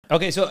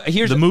Okay, so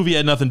here's the movie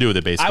had nothing to do with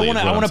it. Basically,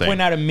 I want to point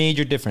out a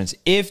major difference.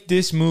 If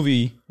this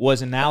movie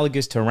was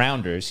analogous to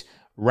Rounders,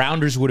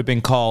 Rounders would have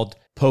been called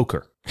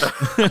Poker.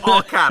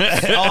 All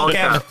caps. All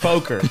caps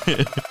Poker.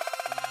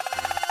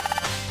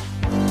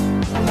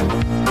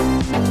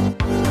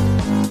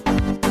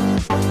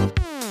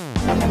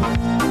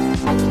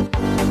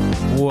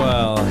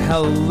 Well,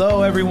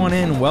 hello everyone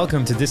and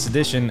welcome to this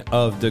edition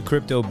of the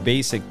Crypto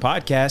Basic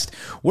Podcast.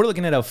 We're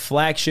looking at a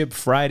flagship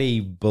Friday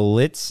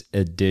Blitz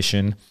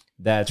edition.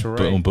 That's right.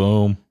 Boom,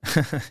 boom.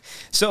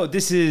 So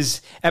this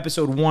is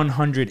episode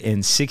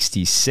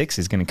 166.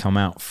 It's going to come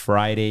out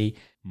Friday,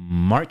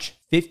 March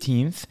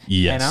 15th.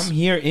 Yes. And I'm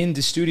here in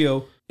the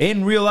studio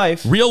in real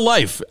life. Real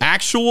life,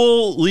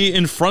 actually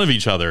in front of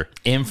each other.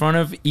 In front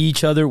of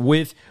each other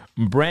with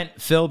Brent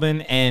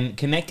Philbin and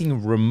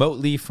connecting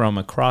remotely from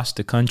across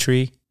the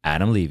country,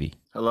 Adam Levy.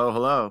 Hello,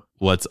 hello.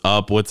 What's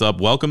up? What's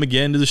up? Welcome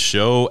again to the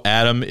show,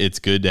 Adam. It's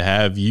good to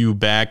have you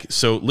back.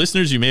 So,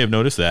 listeners, you may have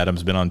noticed that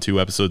Adam's been on 2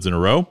 episodes in a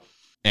row,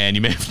 and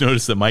you may have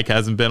noticed that Mike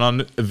hasn't been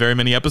on very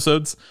many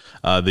episodes.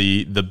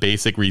 The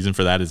basic reason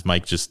for that is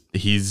Mike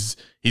he's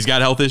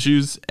got health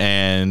issues,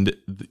 and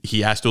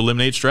he has to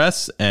eliminate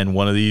stress. And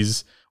one of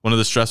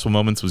the stressful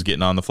moments was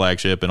getting on the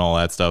flagship and all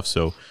that stuff.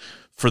 So,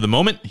 for the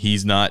moment,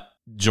 he's not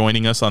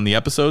joining us on the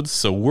episodes,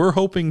 so we're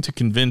hoping to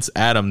convince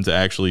Adam to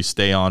actually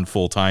stay on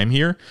full time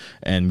here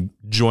and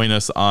join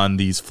us on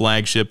these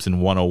flagships and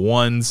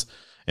 101s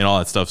and all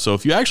that stuff. So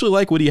if you actually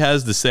like what he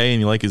has to say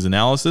and you like his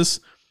analysis,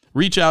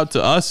 reach out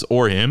to us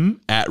or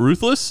him at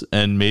Ruthless,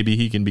 and maybe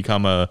he can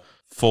become a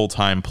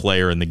full-time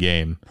player in the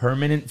game.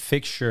 Permanent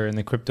fixture in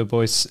the Crypto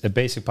Boys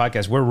Basic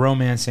Podcast. We're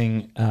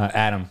romancing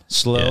Adam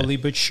slowly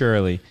but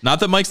surely.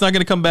 Not that Mike's not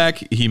going to come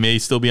back. He may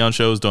still be on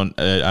shows. I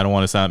don't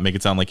want to make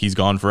it sound like he's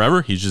gone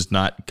forever. He's just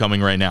not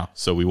coming right now.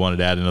 So we wanted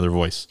to add another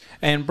voice.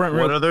 And Brent,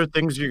 What other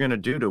things you're gonna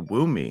do to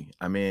woo me?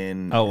 I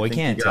mean, we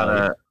can't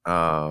tell you.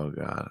 Oh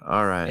God!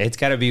 All right. It's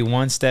got to be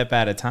one step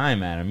at a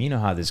time, Adam. You know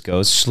how this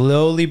goes.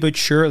 Slowly but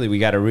surely, we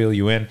got to reel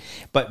you in.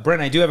 But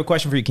Brent, I do have a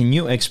question for you. Can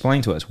you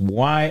explain to us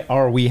why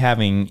are we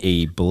having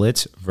a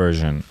Blitz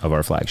version of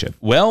our flagship?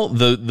 Well,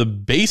 the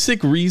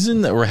basic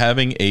reason that we're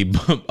having a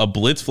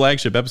Blitz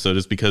flagship episode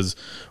is because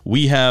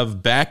we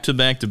have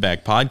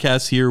back-to-back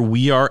podcasts here.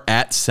 We are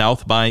at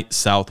South by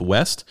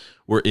Southwest.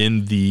 We're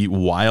in the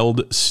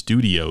Wild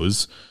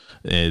Studios.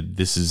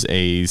 This is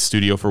a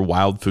studio for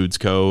Wild Foods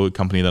Co., a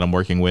company that I'm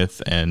working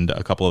with, and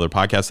a couple other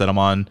podcasts that I'm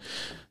on.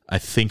 I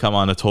think I'm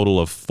on a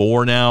total of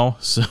 4 now.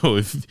 So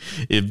if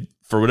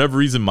for whatever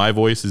reason my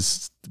voice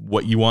is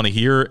what you want to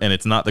hear and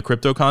it's not the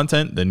crypto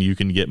content, then you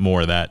can get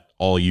more of that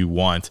all you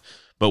want.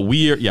 But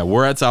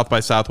we're at South by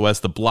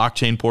Southwest. The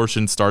blockchain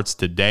portion starts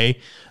today.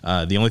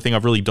 The only thing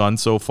I've really done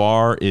so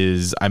far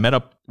is I met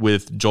up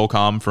with Joel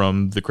Comm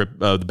from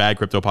the Bad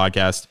Crypto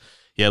podcast.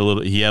 He had a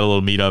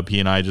little meetup. He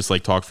and I just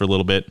talked for a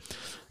little bit.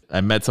 I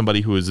met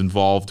somebody who was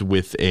involved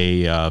with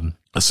a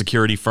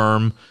security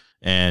firm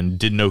and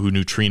didn't know who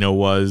Neutrino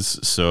was,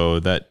 so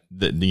that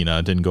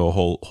didn't go a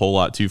whole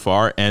lot too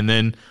far. And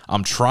then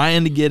I'm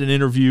trying to get an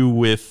interview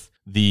with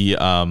the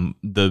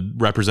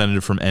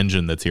representative from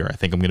Engine that's here. I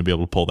think I'm going to be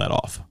able to pull that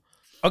off.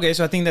 Okay,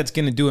 so I think that's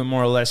going to do it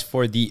more or less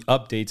for the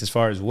updates as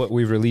far as what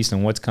we've released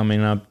and what's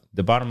coming up.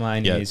 The bottom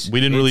line is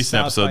we didn't release an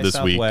episode this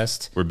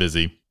Southwest week. We're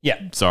busy. Yeah.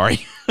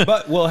 Sorry.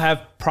 But we'll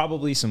have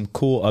probably some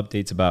cool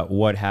updates about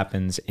what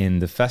happens in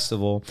the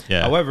festival.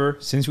 Yeah. However,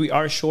 since we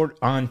are short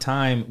on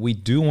time, we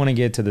do want to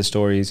get to the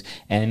stories,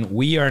 and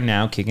we are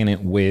now kicking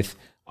it with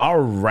our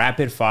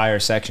rapid fire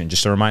section.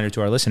 Just a reminder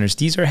to our listeners,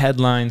 these are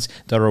headlines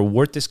that are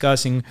worth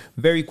discussing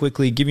very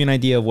quickly, give you an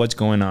idea of what's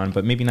going on,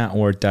 but maybe not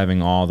worth diving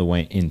all the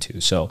way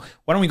into. So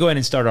why don't we go ahead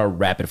and start our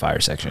rapid fire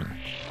section?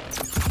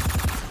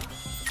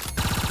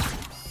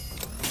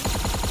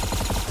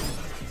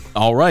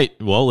 All right.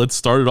 Well, let's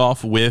start it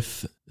off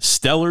with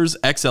Stellar's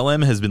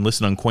XLM has been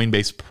listed on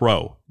Coinbase Pro.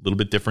 A little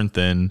bit different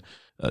than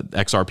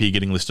XRP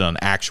getting listed on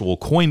actual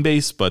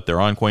Coinbase, but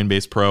they're on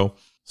Coinbase Pro.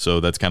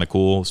 So that's kind of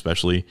cool,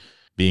 especially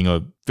being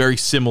a very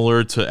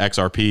similar to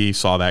XRP.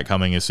 Saw that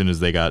coming as soon as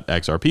they got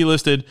XRP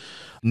listed.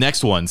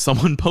 Next one,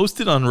 someone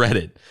posted on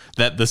Reddit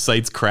that the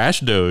sites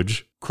Crash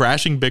Doge,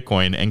 Crashing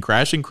Bitcoin, and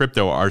Crashing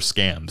Crypto are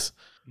scams.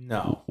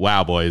 No.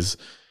 Wow, boys.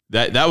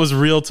 That was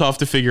real tough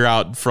to figure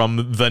out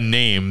from the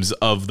names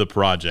of the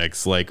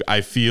projects.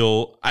 I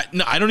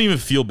don't even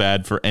feel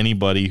bad for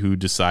anybody who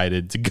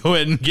decided to go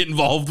ahead and get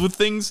involved with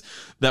things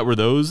that were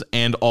those,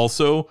 and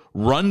also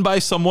run by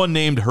someone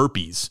named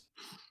Herpes.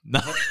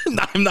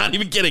 I'm not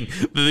even kidding.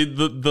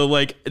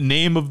 The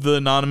name of the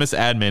anonymous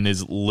admin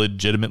is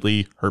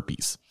legitimately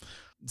Herpes.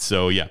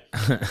 So yeah,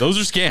 those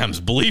are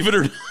scams. Believe it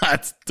or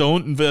not,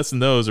 don't invest in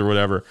those or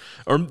whatever.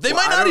 Or they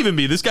might not even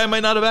be. This guy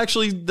might not have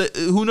actually.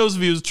 Who knows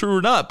if he was true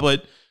or not?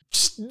 But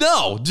just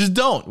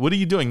don't. What are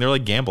you doing? They're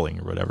gambling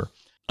or whatever.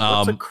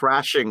 What's a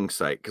crashing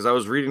site? Because I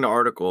was reading the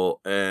article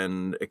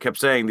and it kept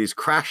saying these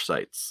crash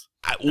sites.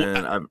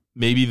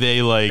 Maybe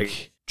they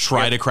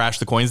try to crash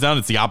the coins down.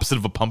 It's the opposite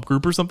of a pump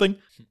group or something.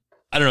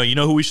 I don't know. You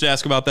know who we should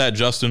ask about that?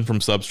 Justin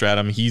from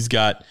Substratum. He's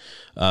got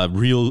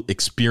real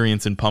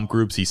experience in pump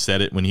groups. He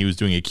said it when he was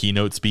doing a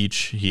keynote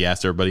speech. He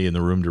asked everybody in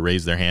the room to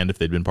raise their hand if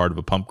they'd been part of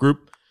a pump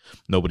group.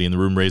 Nobody in the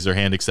room raised their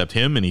hand except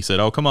him, and he said,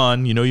 "Oh, come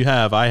on, you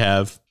have, I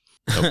have."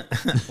 Nope.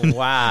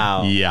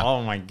 Wow. Yeah.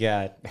 Oh my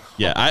God.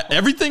 Yeah.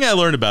 Everything I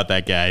learned about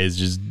that guy is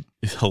just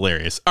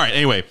hilarious. All right.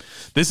 Anyway,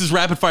 this is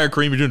Rapid Fire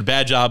Kareem. You're doing a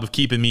bad job of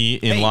keeping me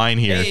in line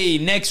here. Hey,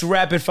 next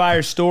rapid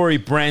fire story,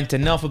 Brent.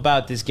 Enough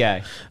about this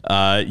guy.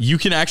 You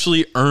can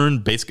actually earn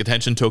basic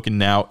attention token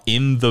now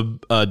in the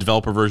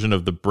developer version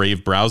of the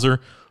Brave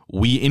browser.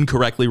 We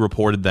incorrectly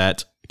reported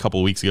that a couple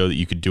of weeks ago that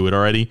you could do it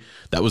already.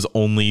 That was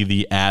only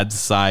the ads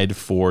side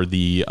for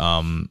the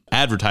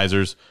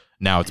advertisers.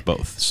 Now it's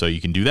both. So you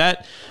can do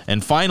that.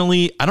 And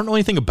finally, I don't know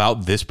anything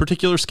about this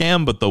particular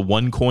scam, but the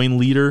OneCoin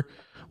leader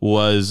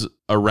was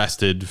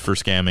arrested for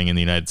scamming in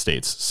the United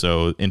States.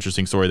 So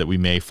interesting story that we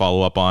may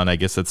follow up on. I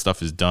guess that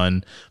stuff is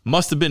done.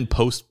 Must have been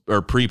post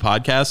or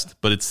pre-podcast,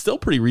 but it's still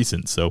pretty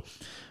recent. So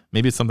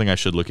maybe it's something I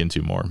should look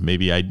into more.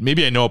 Maybe I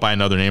know it by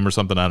another name or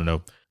something. I don't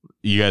know.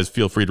 You guys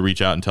feel free to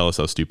reach out and tell us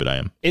how stupid I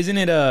am. Isn't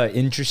it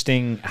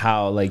interesting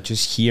how like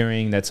just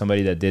hearing that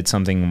somebody that did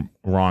something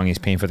wrong is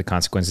paying for the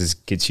consequences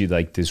gets you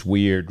like this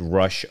weird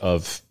rush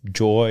of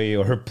joy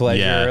or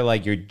pleasure? Yeah.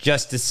 Like your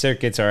justice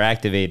circuits are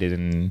activated,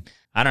 and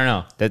I don't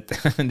know, that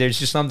there's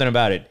just something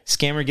about it.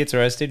 Scammer gets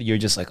arrested, you're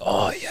just like,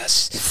 oh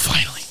yes,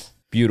 Finally.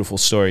 beautiful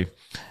story.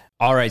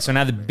 All right, so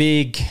now the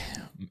big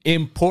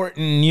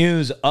important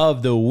news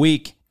of the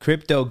week: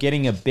 crypto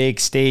getting a big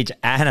stage.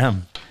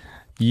 Adam,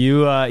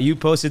 you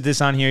posted this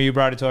on here. You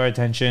brought it to our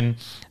attention.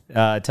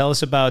 Tell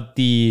us about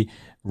the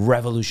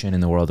revolution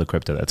in the world of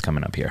crypto that's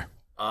coming up here.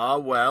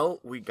 Well,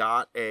 we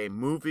got a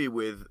movie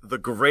with the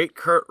great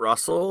Kurt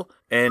Russell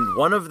and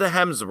one of the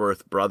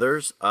Hemsworth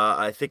brothers.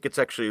 I think it's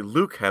actually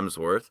Luke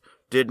Hemsworth.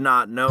 Did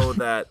not know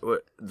that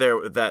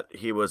that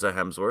he was a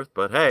Hemsworth,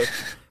 but hey.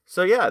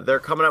 So yeah, they're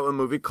coming out with a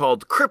movie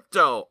called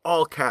Crypto,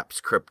 all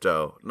caps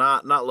Crypto,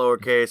 not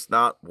lowercase,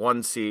 not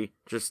 1C,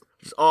 just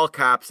all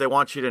caps. They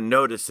want you to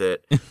notice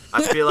it.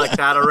 I feel like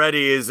that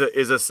already is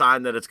a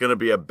sign that it's going to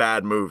be a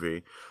bad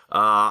movie.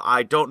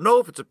 I don't know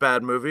if it's a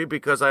bad movie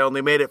because I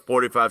only made it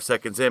 45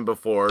 seconds in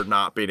before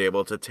not being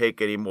able to take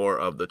any more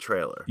of the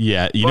trailer.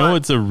 Yeah, you know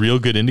what's a real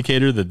good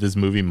indicator that this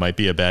movie might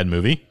be a bad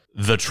movie?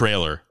 The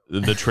trailer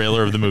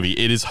of the movie.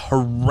 It is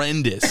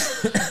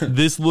horrendous.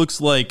 This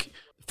looks like,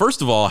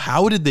 first of all,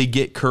 how did they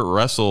get Kurt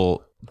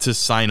Russell to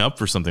sign up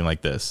for something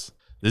like this?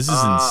 This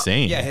is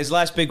insane. Yeah, his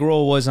last big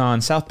role was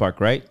on South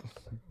Park, right?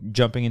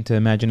 Jumping into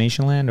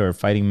Imagination Land or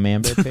fighting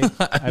Man-Bear Pig,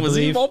 I Was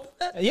believe. he involved in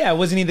that? Yeah,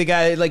 wasn't he the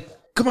guy like,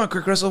 come on,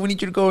 Kurt Russell, we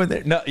need you to go in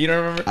there? No, you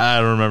don't remember? I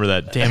don't remember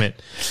that. Damn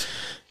it.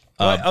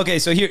 Okay,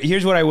 so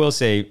here's what I will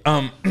say.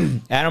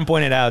 Adam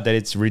pointed out that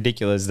it's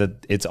ridiculous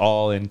that it's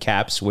all in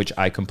caps, which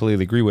I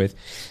completely agree with.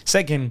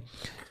 Second,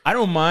 I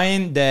don't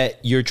mind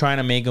that you're trying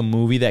to make a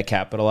movie that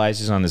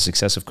capitalizes on the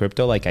success of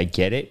crypto. Like, I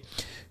get it.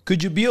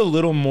 Could you be a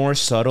little more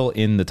subtle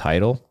in the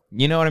title?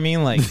 You know what I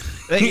mean? Like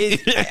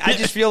I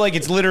just feel like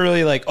it's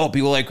literally like, oh,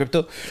 people like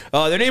crypto.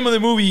 The name of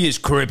the movie is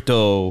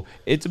Crypto.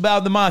 It's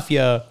about the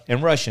mafia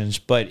and Russians,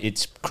 but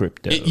it's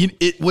crypto.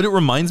 What it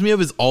reminds me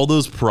of is all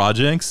those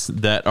projects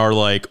that are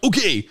like,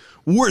 okay,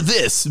 we're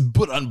this,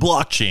 but on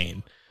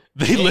blockchain.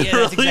 They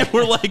literally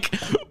were like,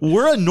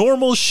 we're a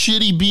normal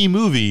shitty B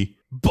movie,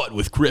 but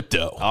with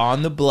crypto.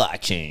 On the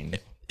blockchain.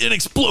 And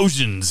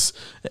explosions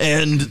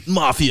and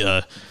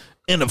mafia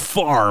and a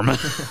farm.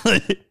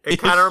 It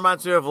kind of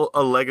reminds me of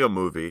a Lego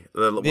movie,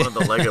 one of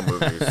the Lego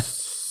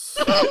movies.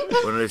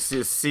 When I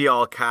see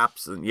all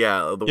caps and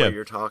the way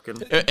you're talking.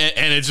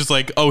 And it's just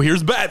like, oh,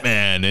 here's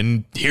Batman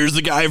and here's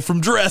the guy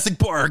from Jurassic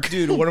Park.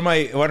 Dude, one of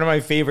my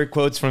favorite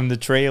quotes from the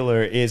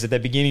trailer is at the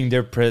beginning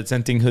they're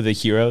presenting who the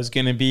hero is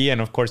going to be, and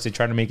of course they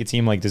try to make it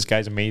seem like this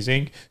guy's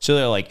amazing. So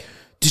they're like,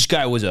 this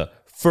guy was a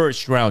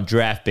first round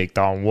draft pick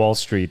on Wall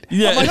Street.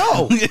 Yeah. I'm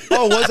like,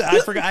 was it?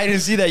 I forgot. I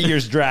didn't see that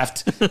year's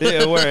draft.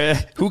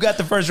 Who got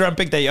the first round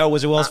pick that year? Oh,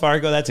 was it Wells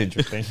Fargo? That's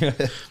interesting.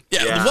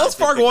 Wells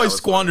Fargo always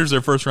squanders their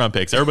first round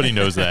picks. Everybody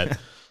knows that.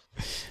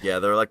 Yeah,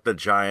 they're like the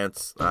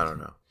Giants. I don't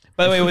know.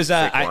 By the way, it was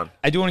I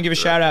do want to give a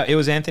shout out. It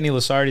was Anthony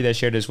Lasardi that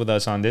shared this with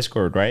us on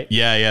Discord, right?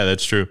 Yeah,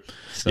 that's true.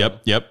 So.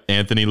 Yep.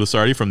 Anthony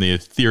Lasardi from the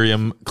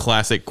Ethereum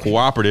Classic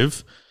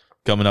Cooperative.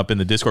 Coming up in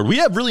the Discord. We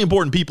have really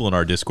important people in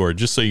our Discord,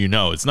 just so you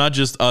know. It's not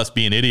just us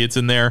being idiots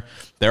in there.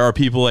 There are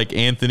people like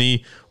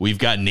Anthony. We've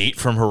got Nate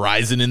from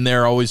Horizon in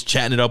there, always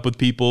chatting it up with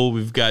people.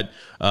 We've got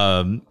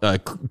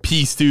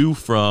P-Stu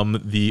from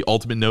the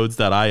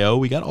ultimatenodes.io.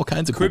 We got all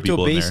kinds of cool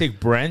people in there. Crypto Basic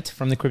Brent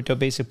from the Crypto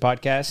Basic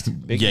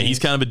podcast. He's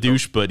kind of a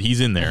douche, but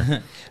he's in there.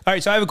 All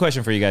right, so I have a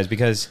question for you guys,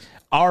 because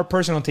our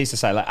personal taste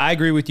aside, like, I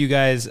agree with you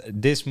guys.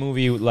 This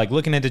movie, like,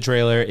 looking at the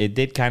trailer, it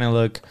did kind of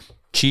look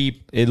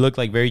cheap. It looked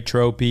like very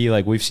tropey.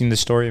 Like, we've seen the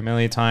story a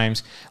million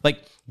times.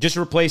 Like, just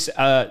replace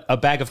a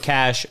bag of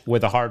cash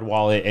with a hard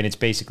wallet, and it's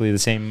basically the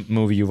same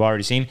movie you've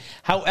already seen.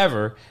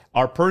 However,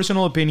 our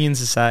personal opinions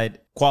aside,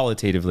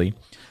 qualitatively,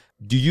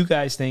 do you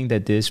guys think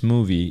that this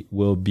movie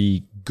will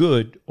be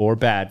good or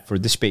bad for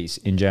the space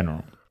in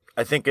general?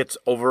 I think it's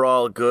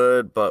overall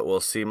good, but will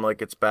seem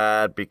like it's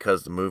bad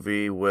because the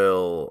movie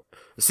will.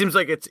 It seems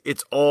like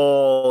it's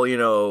all,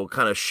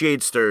 kind of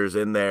shadesters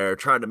in there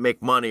trying to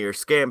make money or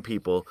scam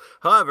people.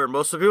 However,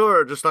 most of the people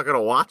are just not going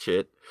to watch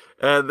it,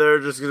 and they're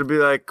just going to be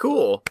like,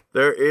 cool,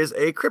 there is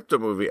a crypto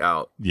movie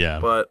out. Yeah.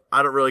 But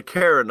I don't really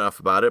care enough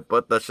about it,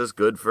 but that's just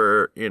good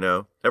for,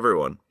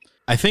 everyone.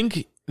 I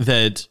think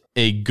that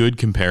a good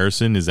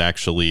comparison is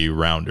actually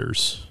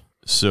Rounders.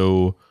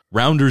 So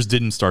Rounders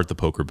didn't start the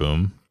poker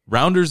boom.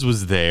 Rounders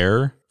was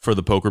there for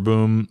the poker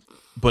boom,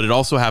 but it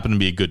also happened to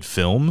be a good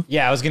film.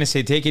 Yeah, I was going to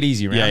say, take it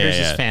easy. Rounders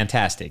is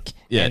fantastic.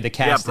 Yeah. And the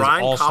cast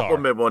Brian is all-star.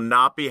 Koppelman will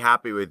not be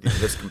happy with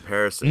this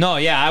comparison. No,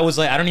 yeah, I was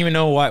like, I don't even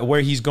know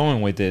where he's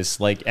going with this.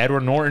 Like,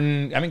 Edward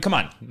Norton, I mean, come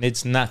on.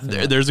 It's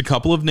nothing. There's a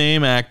couple of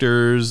name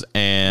actors,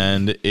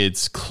 and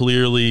it's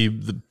clearly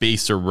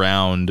based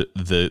around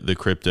the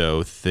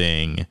crypto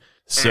thing.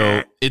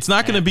 So it's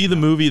not going to be the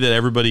movie that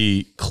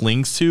everybody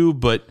clings to,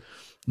 but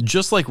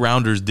just like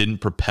Rounders didn't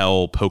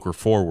propel poker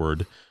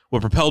forward,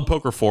 what propelled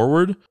poker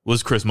forward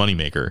was Chris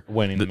Moneymaker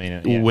Winning the main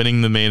event.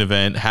 winning the main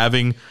event,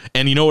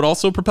 and you know what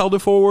also propelled it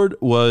forward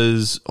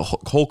was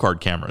whole card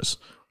cameras,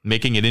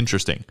 making it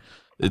interesting.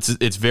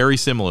 It's very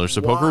similar.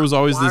 So poker was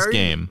always this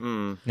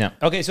game. Yeah.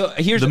 Okay, so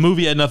here's The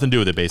movie had nothing to do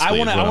with it.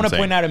 Basically, I want to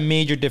point out a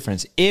major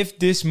difference. If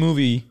this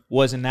movie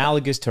was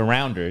analogous to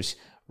Rounders,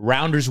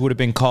 Rounders would have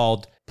been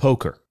called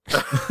Poker.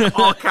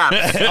 All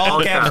caps.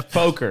 All caps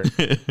poker.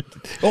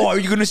 Oh, are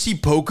you going to see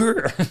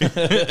poker?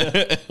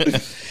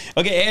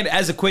 Okay, and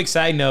as a quick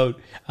side note,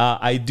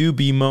 I do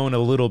bemoan a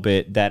little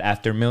bit that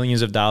after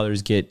millions of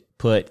dollars get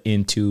put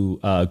into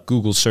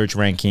Google search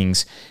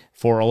rankings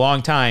for a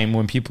long time,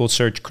 when people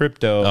search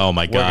crypto, oh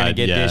my we're going to God,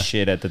 get yeah. this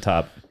shit at the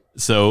top.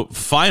 So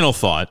final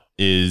thought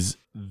is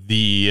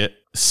the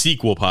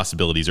sequel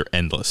possibilities are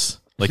endless.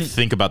 Like,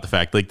 think about the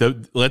fact, like,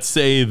 let's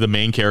say the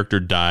main character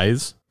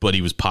dies, but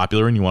he was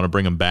popular and you want to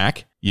bring him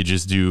back. You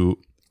just do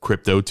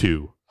Crypto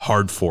 2,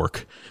 Hard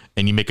Fork,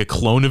 and you make a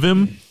clone of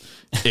him,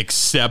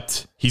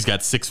 except he's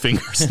got 6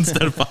 fingers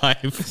instead of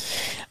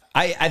 5.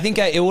 I think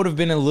it would have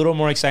been a little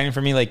more exciting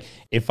for me. Like,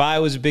 if I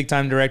was a big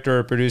time director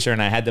or producer and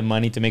I had the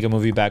money to make a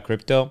movie about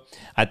crypto,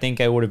 I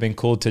think it would have been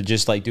cool to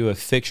just like do a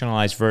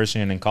fictionalized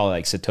version and call it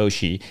like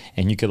Satoshi,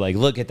 and you could like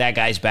look at that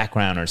guy's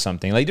background or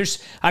something. Like,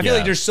 I feel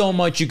like there's so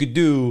much you could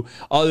do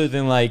other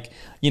than like,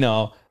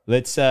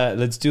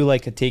 let's do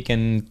like a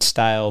Taken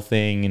style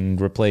thing and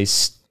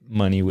replace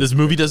money with This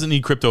movie doesn't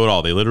need crypto at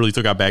all. They literally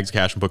took out bags of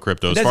cash and put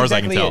crypto, as That's far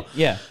exactly as I can tell. it.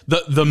 Yeah.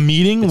 The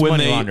meeting It's when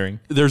money laundering.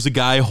 there's a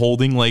guy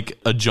holding like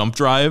a jump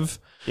drive,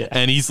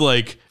 and he's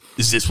like,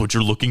 is this what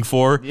you're looking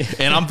for? Yeah.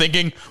 And I'm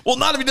thinking, well,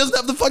 not if he doesn't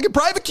have the fucking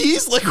private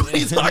keys. Like, what are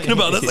you talking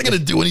about? That's not going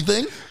to do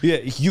anything. Yeah,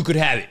 you could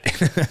have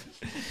it.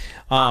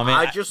 Oh, man.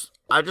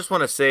 I just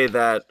want to say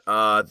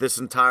that this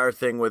entire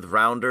thing with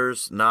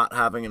Rounders not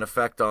having an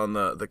effect on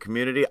the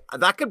community,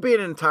 that could be an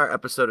entire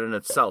episode in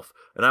itself.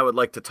 And I would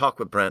like to talk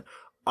with Brent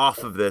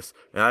off of this,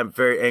 and I'm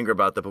very angry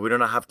about that, but we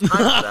don't have time for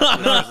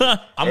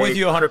that. I'm with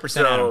you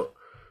 100%, Adam.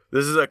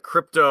 This is a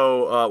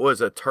crypto, what is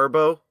it,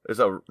 Turbo? It's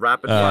a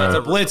rapid fire. It's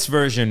a Blitz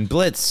version.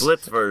 Blitz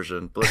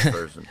version.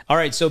 All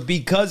right, so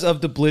because of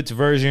the Blitz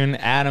version,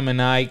 Adam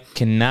and I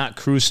cannot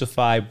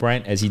crucify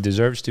Brent as he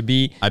deserves to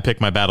be. I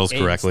picked my battles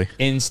correctly.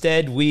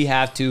 Instead, we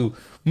have to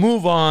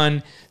move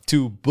on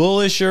to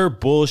bullisher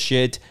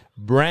bullshit.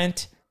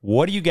 Brent,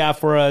 what do you got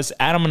for us?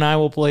 Adam and I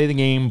will play the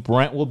game.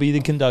 Brent will be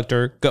the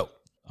conductor. Go.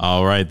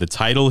 All right, the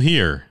title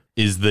here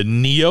is the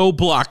Neo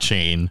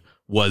blockchain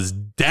was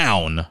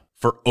down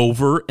for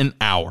over an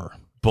hour.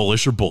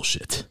 Bullish or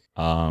bullshit?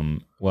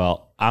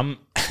 Well, I'm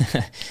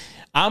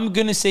I'm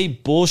gonna say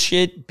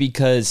bullshit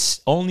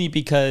because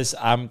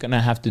I'm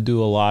gonna have to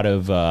do a lot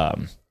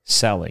of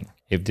selling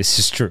if this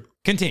is true.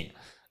 Continue.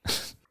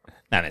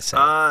 Not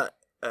necessarily.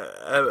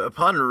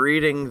 Upon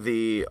reading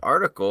the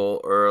article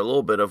or a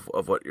little bit of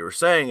what you were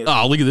saying,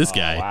 Oh, look at this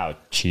guy. Wow,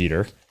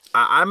 cheater.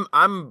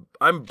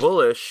 I'm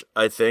bullish,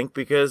 I think,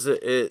 because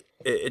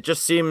it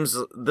just seems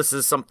this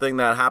is something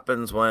that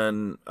happens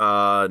when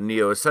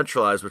Neo is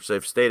centralized, which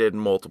they've stated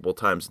multiple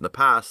times in the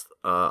past,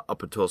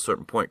 up until a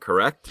certain point,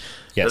 correct?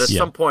 Yes. But at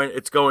some point,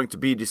 it's going to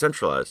be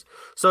decentralized.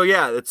 So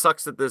yeah, it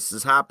sucks that this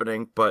is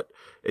happening, but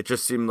it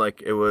just seemed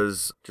like it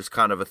was just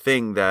kind of a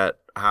thing that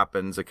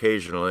happens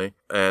occasionally,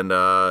 and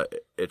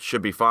it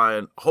should be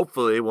fine.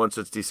 Hopefully, once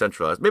it's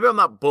decentralized. Maybe I'm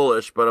not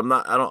bullish, but I'm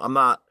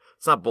not.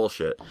 It's not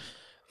bullshit.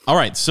 All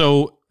right,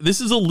 so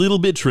this is a little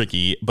bit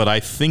tricky, but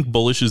I think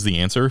bullish is the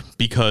answer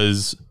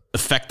because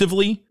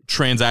effectively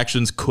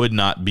transactions could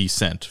not be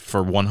sent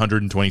for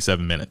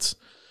 127 minutes.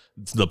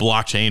 The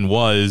blockchain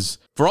was,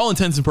 for all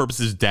intents and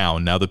purposes,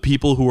 down. Now, the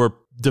people who are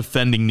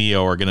defending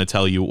Neo are going to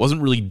tell you it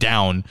wasn't really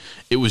down.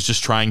 It was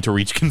just trying to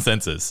reach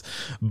consensus.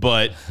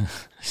 But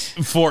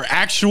for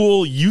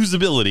actual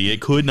usability,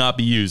 it could not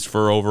be used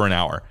for over an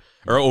hour.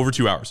 Or over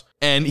 2 hours.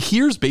 And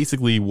here's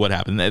basically what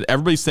happened.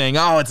 Everybody's saying,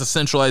 oh, it's a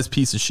centralized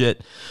piece of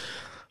shit.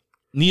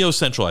 Neo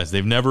centralized.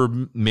 They've never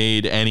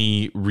made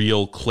any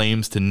real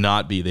claims to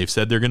not be. They've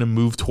said they're going to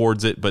move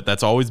towards it, but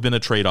that's always been a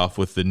trade-off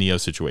with the Neo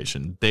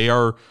situation. They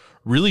are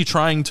really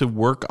trying to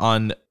work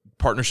on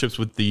partnerships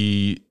with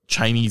the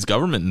Chinese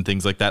government and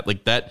things like that.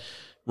 Like that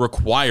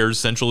requires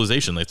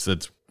centralization. That's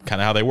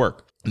kind of how they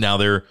work. Now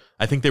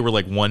I think they were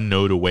like one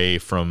node away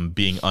from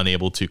being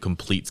unable to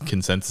complete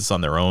consensus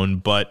on their own,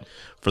 but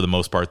for the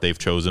most part, they've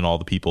chosen all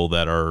the people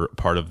that are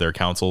part of their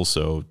council.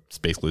 So it's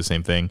basically the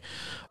same thing.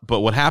 But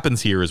what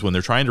happens here is when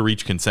they're trying to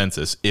reach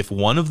consensus, if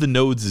one of the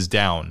nodes is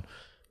down,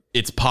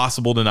 it's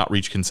possible to not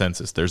reach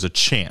consensus. There's a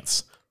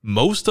chance.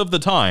 Most of the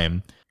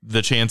time,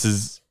 the chance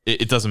is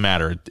it doesn't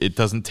matter. It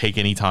doesn't take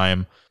any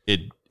time.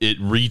 It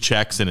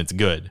rechecks and it's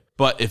good.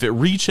 But if it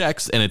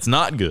rechecks and it's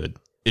not good,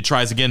 it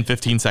tries again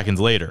 15 seconds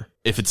later.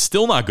 If it's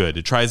still not good,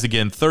 it tries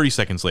again 30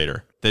 seconds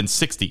later, then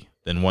 60,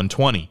 then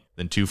 120,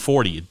 then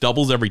 240. It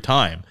doubles every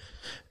time.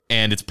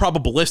 And it's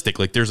probabilistic.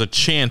 Like there's a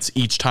chance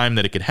each time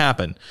that it could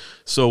happen.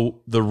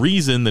 So the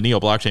reason the NEO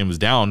blockchain was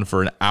down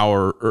for an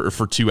hour or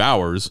for 2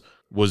 hours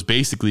was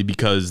basically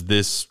because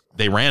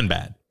they ran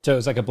bad. So it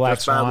was like a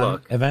black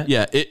swan event?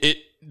 Yeah,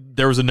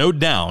 there was a node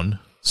down.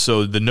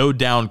 So the node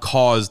down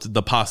caused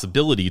the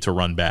possibility to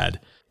run bad.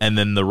 And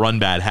then the run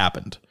bad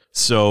happened.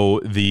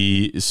 So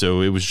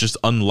it was just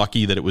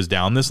unlucky that it was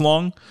down this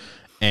long,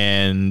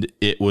 and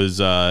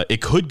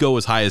it could go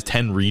as high as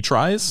 10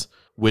 retries,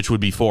 which would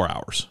be 4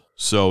 hours.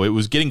 So it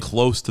was getting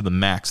close to the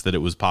max that it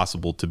was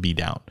possible to be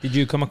down. Did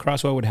you come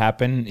across what would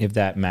happen if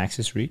that max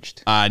is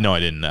reached? No, I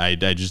didn't. I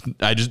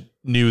just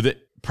knew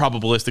that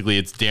probabilistically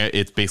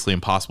it's basically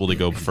impossible to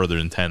go further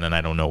than 10, and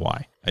I don't know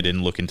why. I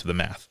didn't look into the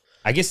math.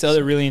 I guess the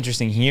other really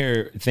interesting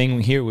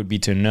thing here would be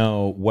to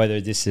know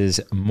whether this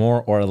is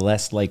more or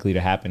less likely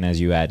to happen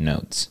as you add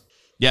nodes.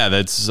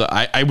 Yeah,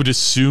 I would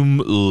assume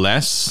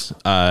less.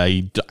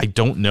 I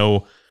don't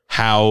know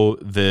how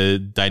the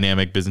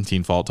dynamic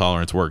Byzantine fault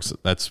tolerance works.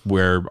 That's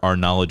where our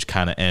knowledge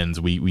kind of ends.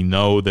 We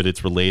know that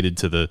it's related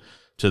to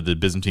the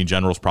Byzantine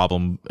generals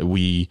problem.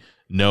 We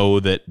know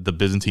that the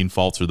Byzantine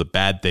faults are the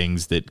bad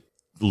things that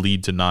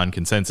lead to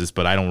non-consensus,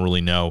 but I don't really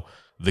know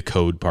the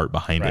code part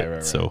behind it.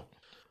 Right. So.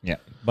 Yeah,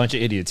 bunch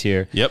of idiots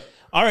here. Yep.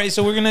 All right,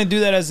 so we're gonna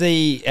do that as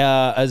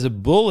a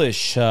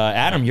bullish.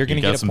 Adam, you're gonna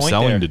get a point there. Got some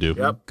selling to do.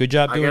 Yep. Good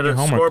job doing your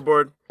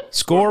homework.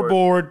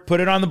 Scoreboard. Put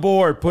it on the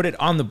board. Put it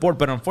on the board.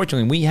 But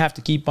unfortunately, we have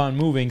to keep on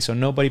moving, so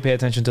nobody pay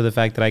attention to the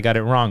fact that I got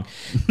it wrong.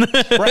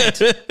 Brent,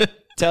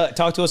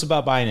 talk to us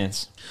about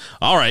Binance.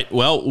 All right.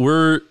 Well,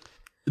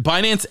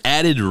 Binance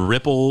added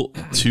Ripple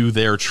to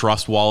their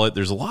Trust Wallet.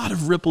 There's a lot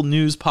of Ripple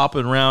news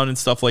popping around and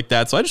stuff like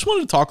that. So I just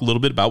wanted to talk a little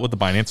bit about what the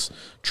Binance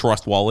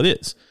Trust Wallet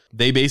is.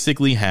 They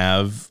basically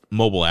have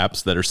mobile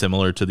apps that are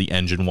similar to the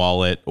Engine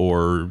Wallet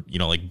or,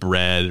 like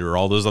Bread or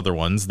all those other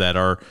ones that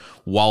are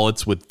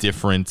wallets with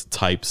different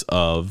types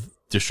of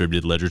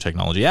distributed ledger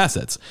technology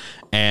assets.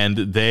 And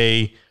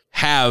they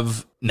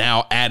have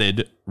now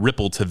added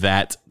Ripple to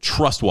that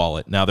Trust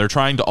Wallet. Now they're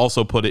trying to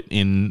also put it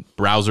in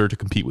browser to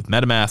compete with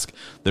MetaMask.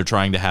 They're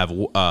trying to have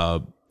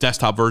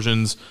desktop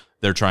versions.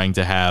 They're trying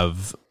to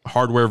have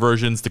hardware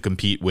versions to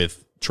compete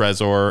with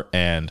Trezor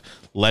and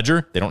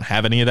Ledger. They don't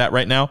have any of that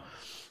right now.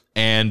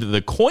 And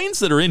the coins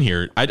that are in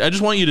here, I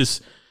just want you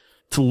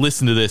to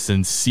listen to this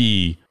and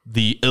see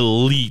the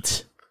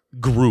elite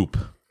group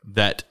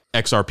that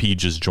XRP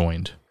just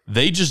joined.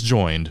 They just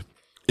joined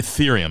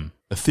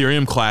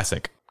Ethereum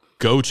Classic,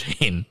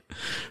 GoChain,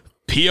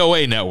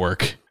 POA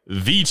Network,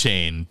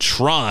 VeChain,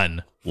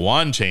 Tron,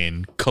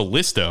 OneChain,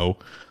 Callisto,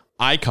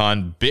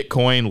 Icon,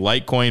 Bitcoin,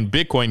 Litecoin,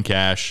 Bitcoin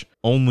Cash,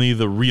 only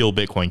the real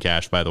Bitcoin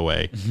Cash, by the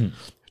way,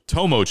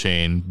 Tomo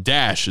Chain,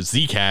 Dash,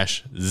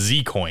 Zcash,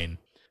 Zcoin.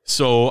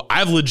 So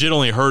I've legit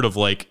only heard of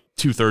like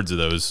 2/3 of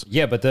those.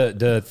 Yeah, but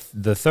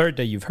the third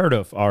that you've heard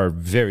of are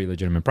very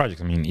legitimate projects.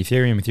 I mean,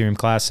 Ethereum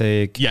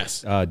Classic,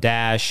 yes,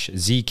 Dash,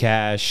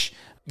 Zcash,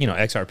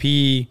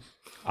 XRP,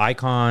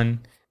 Icon.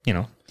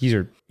 These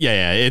are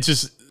It's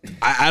just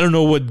I don't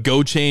know what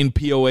GoChain,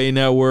 POA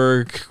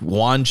Network,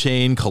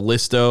 OneChain,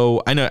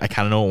 Callisto. I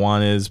kind of know what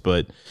One is,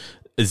 but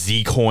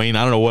Zcoin.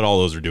 I don't know what all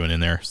those are doing in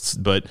there.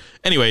 But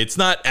anyway, it's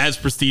not as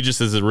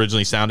prestigious as it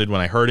originally sounded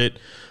when I heard it.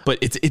 But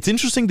it's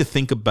interesting to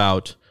think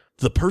about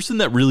the person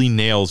that really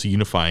nails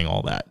unifying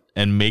all that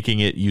and making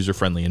it user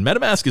friendly. And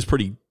MetaMask is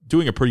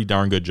doing a pretty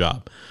darn good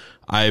job.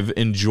 I've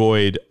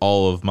enjoyed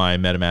all of my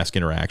MetaMask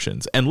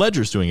interactions, and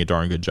Ledger's doing a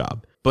darn good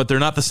job. But they're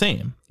not the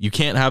same. You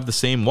can't have the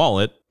same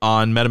wallet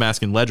on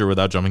MetaMask and Ledger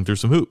without jumping through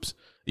some hoops.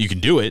 You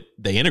can do it.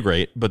 They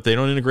integrate, but they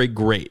don't integrate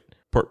great.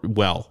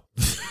 Well.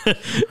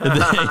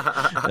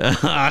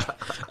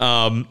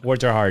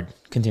 Words are hard.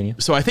 Continue.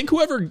 So I think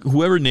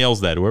whoever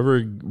nails that,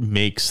 whoever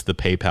makes the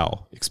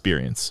PayPal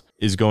experience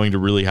is going to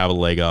really have a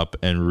leg up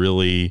and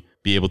really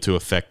be able to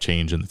affect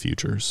change in the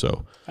future.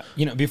 So,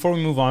 before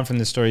we move on from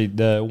this story,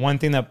 one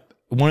of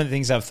the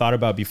things I've thought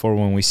about before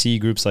when we see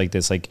groups like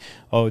this, like,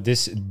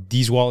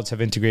 these wallets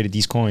have integrated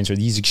these coins, or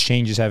these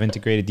exchanges have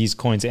integrated these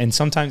coins. And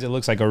sometimes it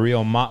looks like a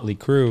real motley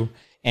crew.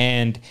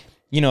 And,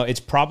 it's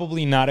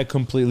probably not a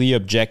completely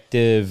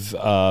objective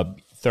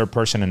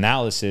third-person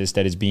analysis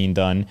that is being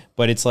done,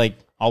 but it's like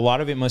a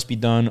lot of it must be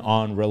done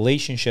on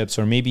relationships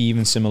or maybe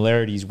even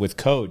similarities with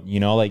code. You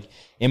know, like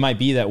it might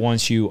be that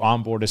once you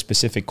onboard a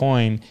specific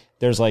coin,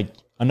 there's like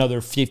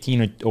another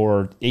 15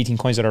 or 18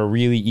 coins that are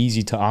really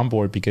easy to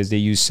onboard because they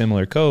use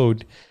similar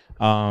code.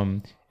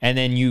 And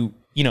then you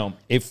know,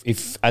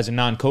 if as a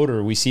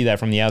non-coder, we see that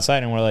from the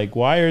outside and we're like,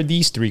 why are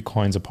these 3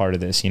 coins a part of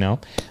this, you know?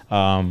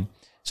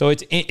 So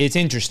it's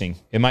interesting.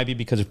 It might be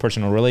because of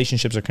personal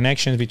relationships or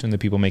connections between the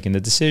people making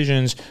the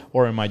decisions,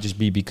 or it might just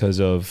be because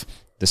of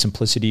the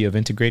simplicity of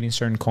integrating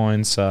certain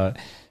coins.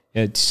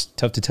 It's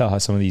tough to tell how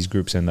some of these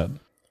groups end up.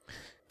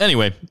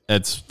 Anyway,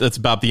 that's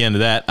about the end of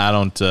that. I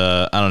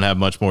don't have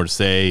much more to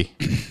say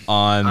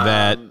on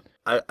that.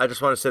 I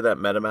just want to say that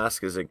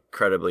MetaMask is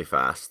incredibly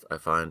fast, I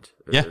find.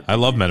 Yeah, I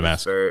love MetaMask.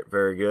 It's very,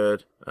 very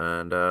good.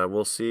 And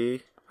we'll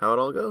see how it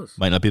all goes.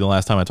 Might not be the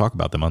last time I talk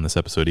about them on this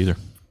episode either.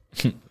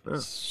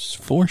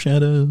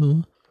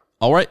 Foreshadow.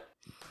 All right.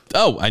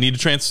 Oh, I need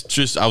to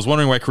I was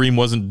wondering why Kareem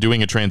wasn't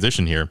doing a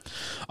transition here.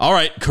 All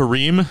right,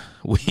 Kareem,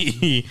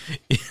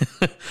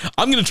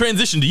 I'm going to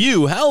transition to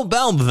you. How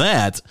about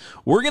that?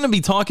 We're going to be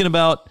talking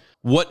about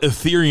what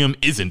Ethereum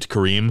isn't,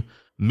 Kareem.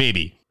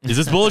 Maybe. Is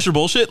this bullish or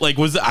bullshit? Like,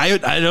 I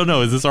don't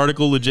know. Is this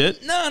article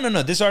legit?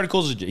 No. This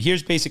article is legit.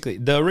 Here's basically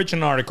the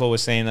original article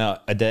was saying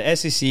that the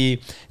SEC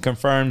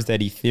confirms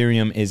that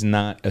Ethereum is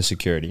not a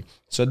security.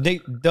 So they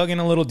dug in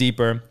a little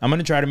deeper. I'm going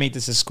to try to make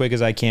this as quick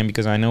as I can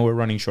because I know we're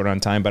running short on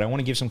time, but I want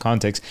to give some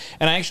context.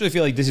 And I actually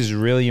feel like this is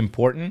really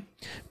important,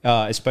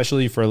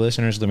 especially for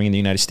listeners living in the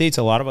United States.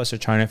 A lot of us are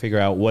trying to figure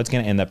out what's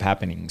going to end up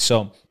happening.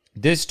 So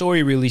this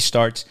story really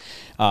starts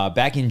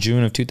back in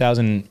June of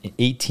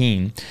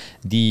 2018.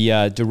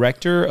 The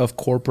director of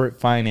corporate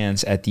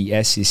finance at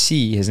the SEC,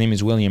 his name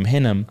is William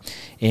Hinham,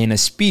 in a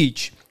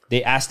speech,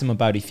 they asked him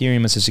about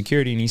Ethereum as a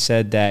security, and he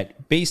said that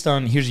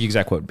here's the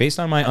exact quote, based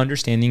on my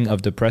understanding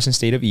of the present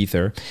state of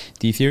Ether,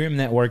 the Ethereum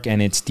network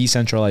and its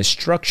decentralized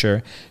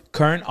structure,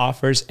 current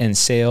offers and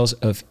sales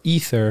of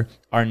Ether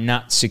are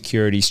not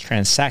securities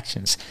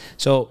transactions.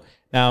 So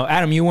now,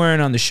 Adam, you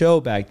weren't on the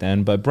show back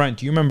then, but Brent,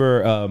 do you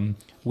remember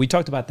we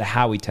talked about the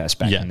Howey test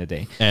back in the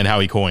day? And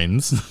Howey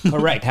coins.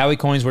 Correct. Howey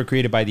coins were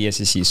created by the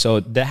SEC. So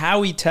the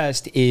Howey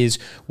test is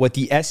what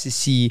the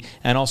SEC,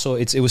 and also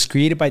it was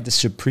created by the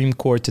Supreme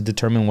Court to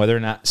determine whether or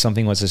not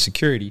something was a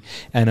security.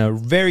 And a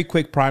very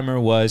quick primer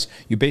was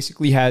you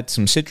basically had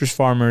some citrus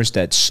farmers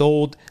that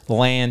sold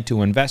land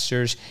to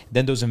investors.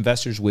 Then those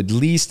investors would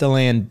lease the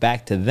land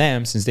back to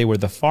them since they were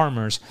the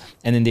farmers,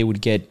 and then they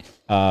would get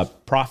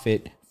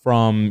profit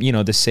from, you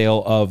know, the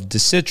sale of the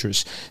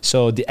citrus.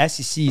 So the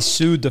SEC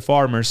sued the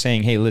farmers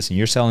saying, hey, listen,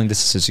 you're selling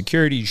this as a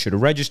security. You should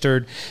have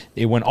registered.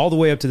 It went all the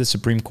way up to the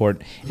Supreme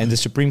Court, and the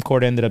Supreme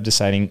Court ended up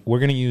deciding we're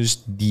going to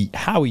use the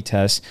Howey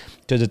test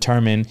to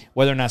determine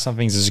whether or not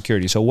something's a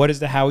security. So what is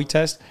the Howey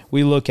test?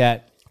 We look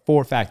at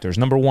 4 factors.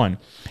 Number 1,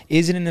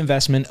 is it an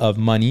investment of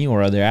money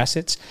or other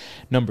assets?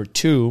 Number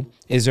 2,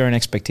 is there an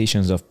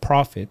expectation of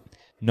profit?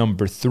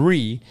 Number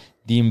 3,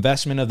 the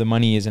investment of the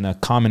money is in a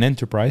common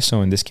enterprise.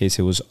 So in this case,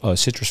 it was a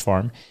citrus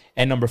farm.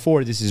 And number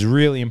 4, this is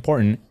really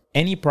important.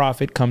 Any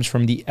profit comes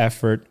from the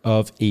effort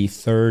of a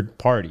third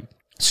party.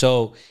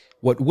 So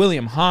what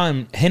William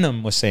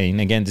Hinham was saying,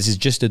 again, this is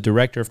just the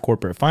director of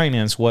corporate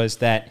finance, was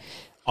that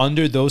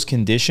under those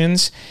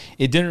conditions,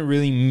 it didn't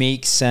really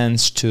make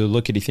sense to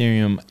look at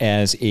Ethereum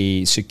as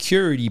a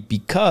security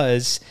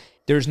because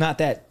there's not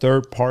that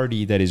third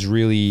party that is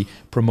really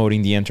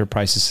promoting the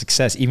enterprise's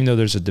success. Even though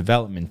there's a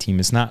development team,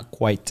 it's not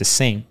quite the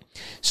same.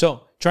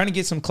 So trying to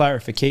get some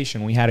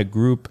clarification, we had a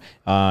group,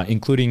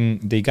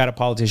 they got a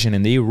politician,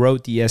 and they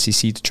wrote the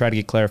SEC to try to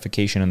get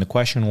clarification. And the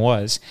question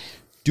was,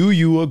 do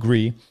you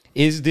agree?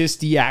 Is this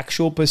the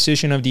actual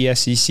position of the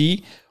SEC,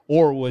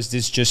 or was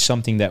this just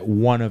something that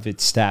one of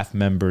its staff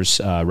members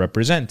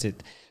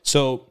represented?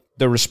 So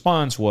the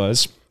response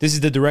was, this is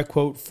the direct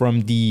quote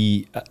from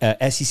the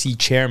SEC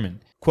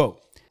chairman. Quote,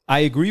 I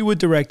agree with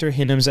Director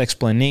Hinham's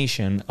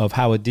explanation of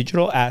how a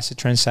digital asset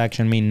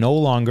transaction may no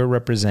longer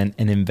represent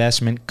an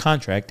investment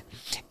contract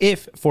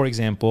if, for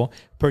example,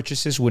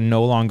 purchasers would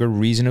no longer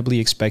reasonably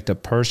expect a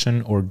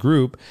person or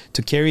group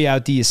to carry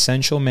out the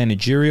essential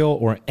managerial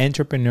or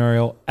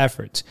entrepreneurial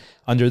efforts.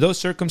 Under those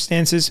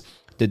circumstances,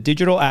 the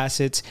digital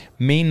assets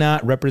may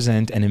not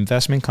represent an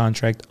investment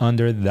contract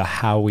under the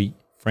Howey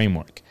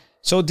framework.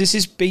 So this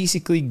is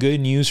basically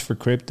good news for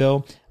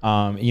crypto.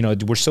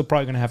 We're still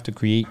probably going to have to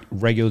create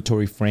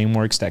regulatory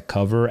frameworks that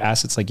cover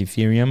assets like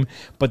Ethereum.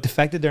 But the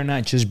fact that they're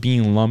not just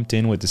being lumped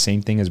in with the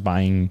same thing as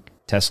buying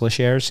Tesla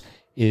shares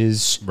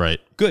is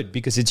good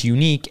because it's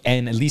unique.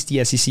 And at least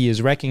the SEC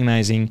is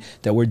recognizing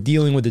that we're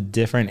dealing with a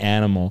different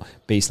animal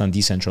based on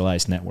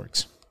decentralized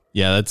networks.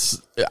 Yeah,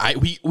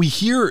 we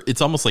hear it's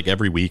almost like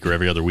every week or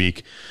every other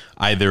week,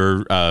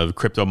 either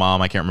Crypto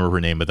Mom, I can't remember her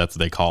name, but that's what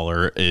they call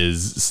her,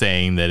 is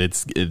saying that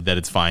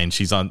it's fine.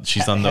 She's on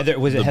Heather,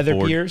 was it Heather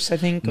board. Pierce, I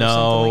think?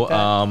 No,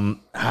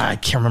 I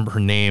can't remember her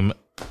name.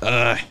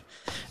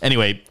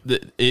 Anyway,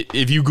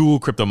 if you Google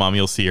Crypto Mom,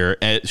 you'll see her.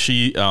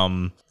 She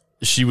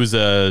She was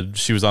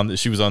on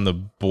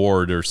the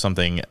board or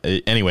something.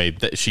 Anyway,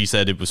 she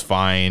said it was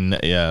fine.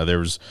 Yeah, there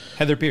was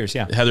Heather Pierce.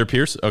 Yeah. Heather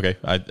Pierce. Okay,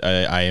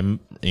 I am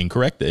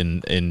incorrect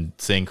in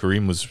saying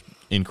Kareem was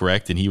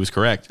incorrect and he was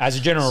correct. As a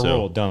general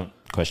rule, don't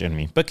question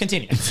me. But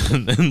continue.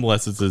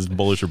 Unless it's his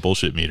bullish or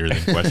bullshit meter,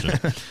 then question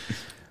it.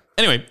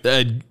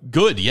 Anyway,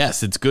 good.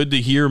 Yes, it's good to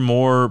hear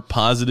more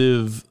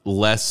positive,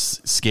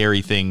 less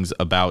scary things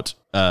about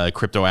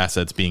crypto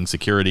assets being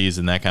securities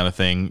and that kind of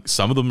thing.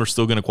 Some of them are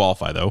still going to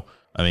qualify, though.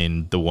 I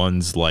mean, the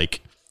ones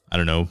like, I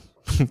don't know,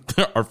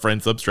 our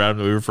friend Substratum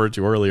that we referred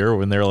to earlier,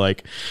 when they're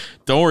like,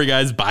 don't worry,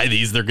 guys, buy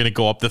these. They're going to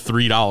go up to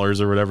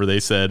 $3 or whatever they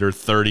said, or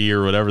 30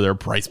 or whatever their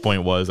price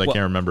point was. I can't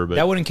remember. But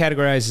that wouldn't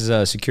categorize as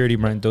a security,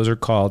 Brent. Those are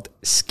called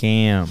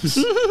scams.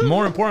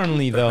 More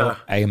importantly, though,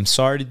 I am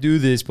sorry to do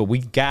this, but we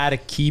got to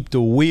keep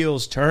the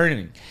wheels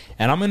turning.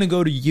 And I'm going to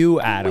go to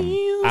you, Adam.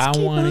 I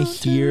want to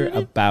hear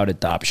about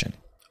adoption.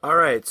 All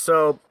right.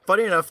 So,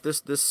 funny enough,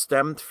 this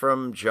stemmed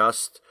from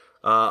just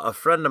a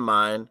friend of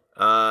mine.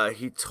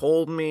 He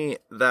told me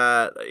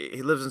that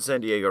he lives in San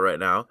Diego right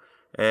now,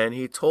 and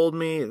he told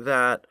me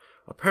that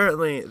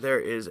apparently there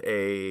is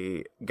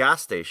a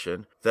gas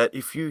station that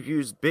if you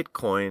use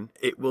Bitcoin,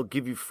 it will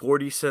give you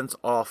 40 cents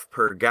off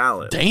per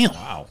gallon. Damn.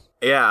 Wow.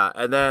 Yeah,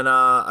 and then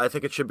I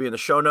think it should be in the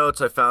show notes.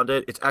 I found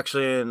it. It's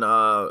actually in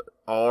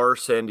R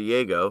San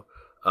Diego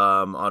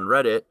on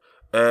Reddit,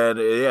 and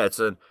it's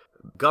a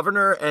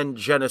Governor and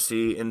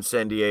Genesee in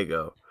San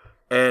Diego.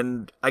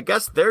 And I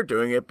guess they're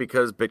doing it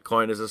because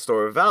Bitcoin is a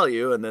store of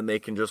value, and then they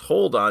can just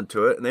hold on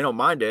to it, and they don't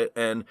mind it.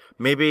 And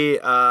maybe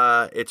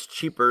it's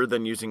cheaper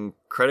than using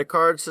credit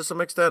cards to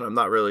some extent. I'm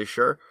not really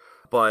sure.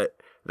 But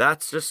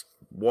that's just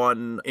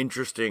one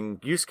interesting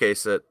use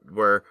case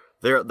where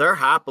they're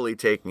happily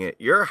taking it.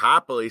 You're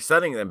happily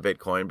sending them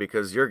Bitcoin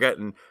because you're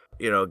getting,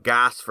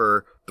 gas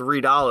for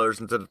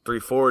 $3 instead of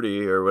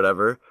 $3.40 or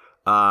whatever,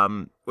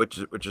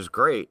 which is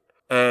great.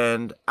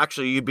 And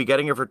actually, you'd be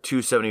getting it for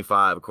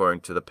 $2.75 according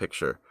to the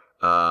picture.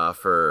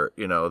 For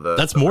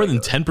that's more than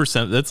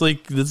 10%. That's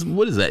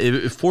what is that?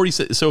 If 40.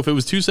 So if it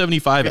was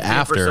 $2.75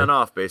 after, 50%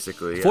 off,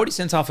 basically. Yeah. 40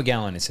 cents off a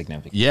gallon is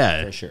significant.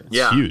 Yeah, for sure.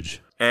 It's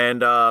huge.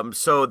 And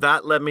so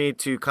that led me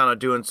to kind of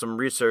doing some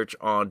research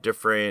on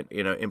different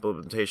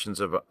implementations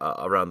of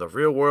around the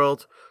real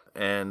world,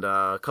 and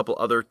a couple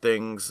other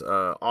things.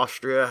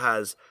 Austria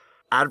has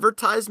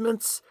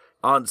advertisements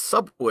on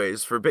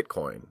subways for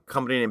Bitcoin. A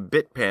company named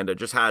Bitpanda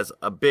just has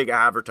a big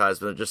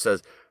advertisement that just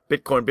says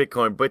Bitcoin,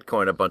 Bitcoin,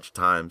 Bitcoin a bunch of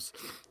times.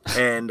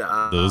 And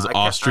those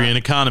Austrian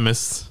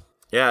economists.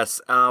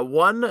 Yes.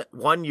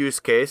 One use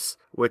case,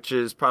 which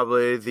is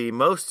probably the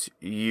most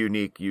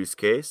unique use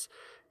case,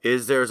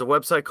 is there's a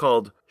website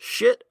called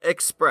Shit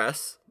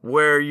Express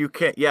where you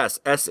can,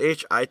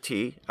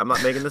 SHIT, I'm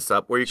not making this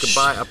up, where you can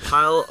buy a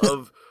pile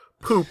of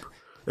poop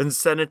and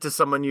send it to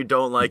someone you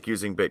don't like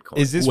using Bitcoin.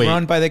 Is this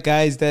run by the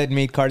guys that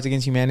made Cards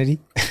Against Humanity?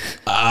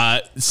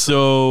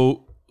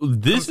 So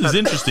this is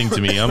interesting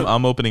to me.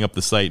 I'm opening up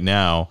the site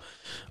now.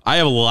 I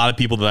have a lot of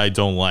people that I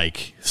don't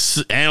like,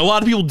 and a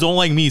lot of people don't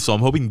like me, so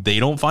I'm hoping they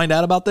don't find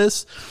out about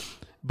this.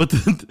 But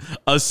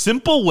a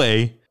simple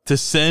way to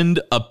send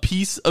a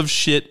piece of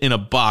shit in a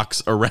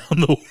box around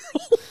the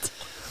world.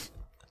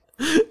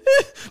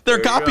 Their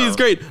copy is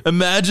great.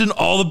 Imagine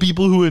all the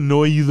people who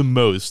annoy you the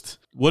most.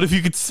 What if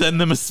you could send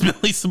them a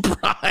smelly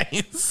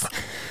surprise?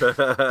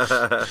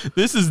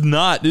 This is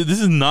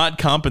not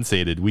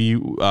compensated. We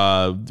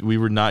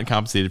were not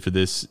compensated for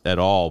this at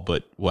all,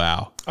 but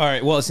wow. All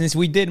right. Well, since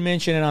we did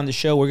mention it on the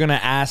show, we're going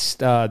to ask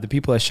the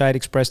people at Shite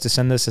Express to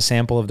send us a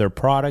sample of their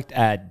product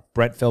at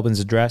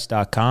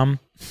BrentPhilbinsaddress.com.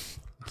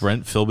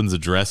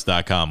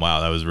 BrentPhilbinsaddress.com. Wow,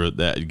 that was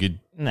that good.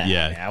 Nah,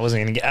 I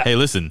wasn't going to get. Hey,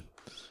 listen.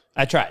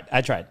 I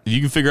tried.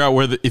 You can figure out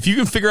where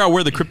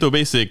the Crypto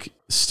Basic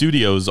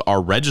studios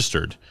are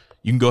registered,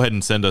 you can go ahead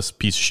and send us a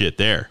piece of shit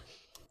there.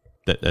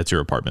 That's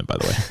your apartment, by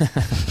the way.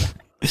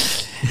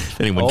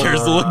 If anyone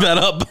cares to look that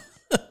up.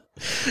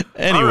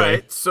 Anyway. All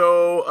right,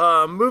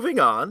 so moving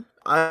on.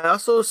 I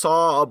also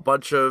saw a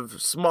bunch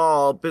of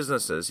small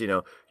businesses,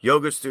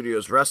 yoga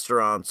studios,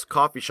 restaurants,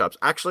 coffee shops.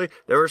 Actually,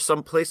 there were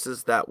some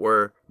places that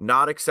were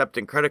not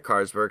accepting credit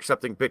cards, were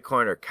accepting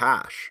Bitcoin or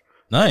cash.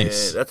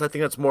 Nice. I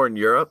think that's more in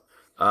Europe.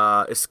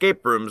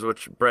 Escape rooms,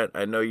 which, Brent,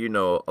 I know you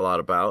know a lot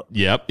about.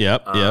 Yep.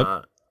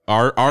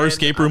 Our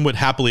escape room would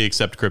happily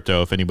accept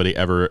crypto if anybody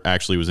ever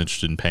actually was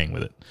interested in paying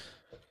with it.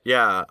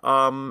 Yeah.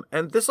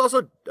 And this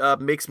also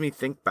makes me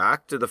think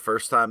back to the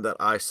first time that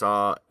I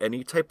saw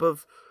any type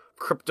of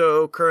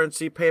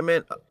cryptocurrency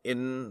payment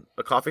in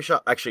a coffee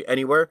shop, actually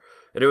anywhere.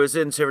 And it was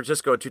in San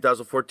Francisco in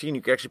 2014.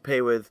 You could actually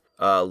pay with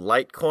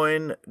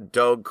Litecoin,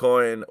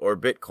 Dogecoin, or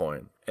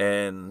Bitcoin.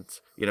 And,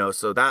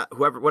 so that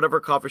whatever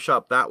coffee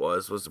shop that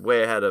was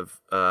way ahead of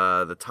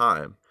the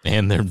time.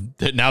 And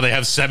now they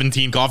have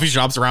 17 coffee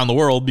shops around the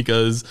world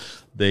because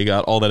they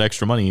got all that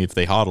extra money if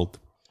they hodled.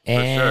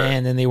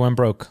 And then they went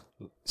broke.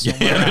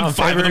 And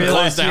 5 of them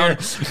closed down.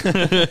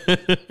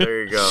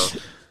 There you go.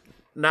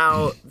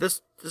 Now,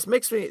 this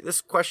makes me,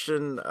 this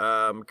question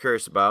I'm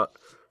curious about.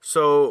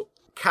 So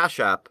Cash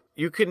App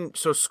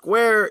so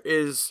Square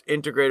is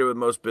integrated with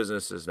most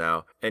businesses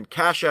now, and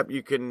Cash App,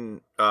 you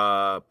can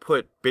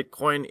put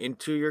Bitcoin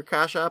into your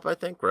Cash App, I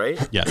think, right?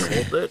 Yes.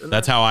 Hold it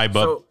That's how I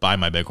buy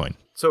my Bitcoin.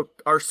 So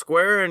are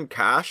Square and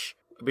Cash,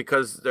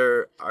 because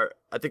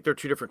I think they're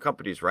two different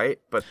companies, right?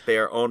 But they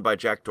are owned by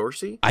Jack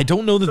Dorsey? I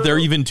don't know that they're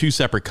even two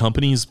separate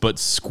companies, but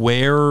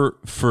Square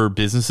for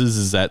businesses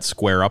is at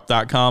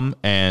squareup.com,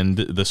 and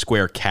the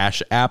Square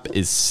Cash app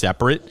is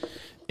separate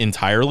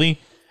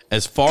entirely.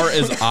 As far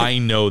as I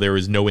know, there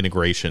is no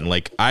integration.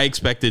 Like, I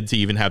expected to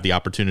even have the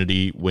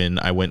opportunity when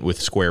I went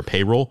with Square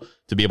Payroll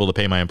to be able to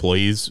pay my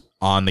employees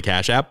on the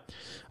Cash app.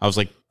 I was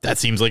like, that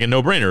seems like a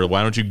no-brainer.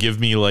 Why don't you give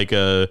me like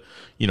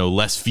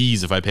less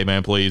fees if I pay my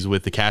employees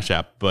with the Cash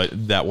app?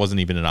 But that wasn't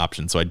even an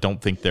option. So I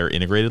don't think they're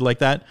integrated like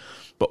that.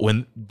 But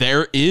when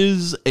there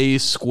is a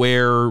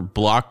Square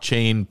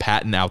blockchain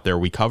patent out there,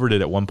 we covered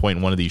it at one point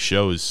in one of these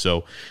shows.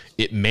 So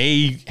it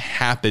may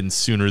happen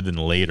sooner than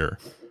later,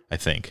 I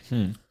think.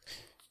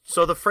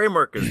 So the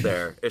framework is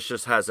there. It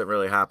just hasn't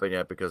really happened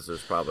yet because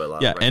there's probably a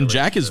lot. Yeah, of and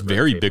Jack is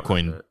very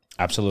Bitcoin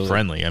absolutely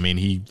friendly. I mean,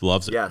 he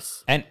loves it.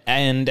 Yes. And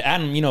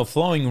Adam,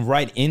 flowing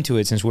right into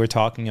it, since we're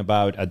talking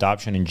about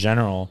adoption in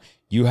general,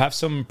 you have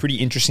some pretty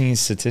interesting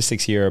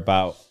statistics here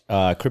about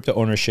crypto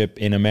ownership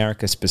in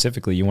America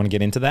specifically. You want to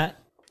get into that?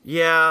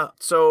 Yeah.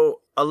 So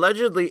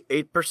allegedly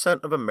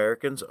 8% of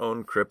Americans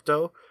own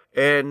crypto.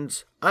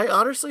 And I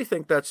honestly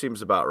think that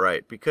seems about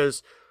right,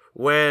 because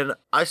when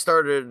I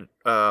started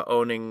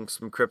owning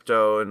some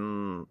crypto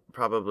in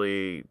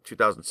probably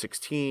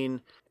 2016,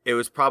 it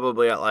was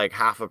probably at like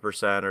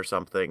 0.5% or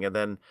something. And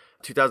then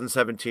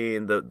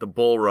 2017, the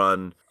bull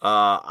run,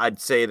 I'd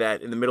say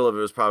that in the middle of it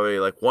was probably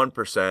like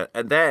 1%.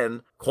 And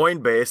then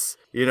Coinbase,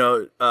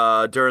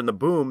 during the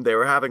boom, they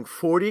were having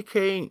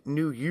 40K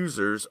new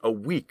users a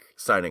week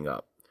signing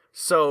up.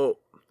 So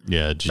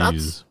yeah,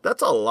 geez.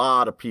 That's a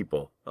lot of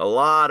people. A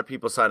lot of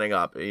people signing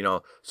up,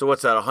 So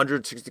what's that,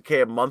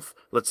 160K a month?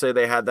 Let's say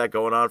they had that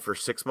going on for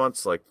 6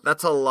 months. Like,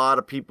 that's a lot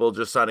of people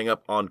just signing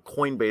up on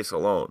Coinbase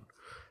alone.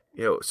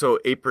 So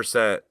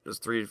 8% is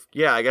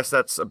I guess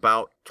that's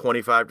about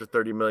 25 to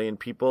 30 million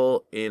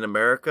people in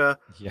America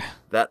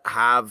that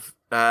have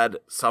had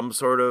some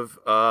sort of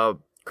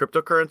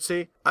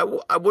cryptocurrency.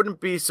 I wouldn't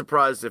be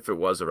surprised if it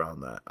was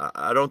around that.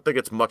 I don't think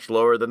it's much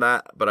lower than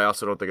that, but I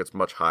also don't think it's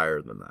much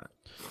higher than that.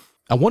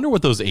 I wonder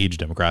what those age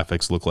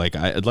demographics look like.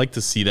 I'd like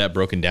to see that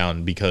broken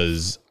down,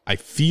 because I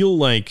feel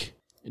like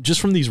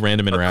just from these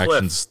random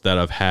interactions that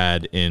I've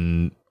had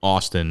in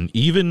Austin,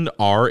 even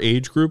our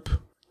age group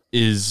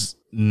is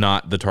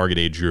not the target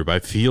age group. I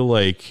feel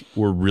like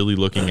we're really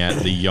looking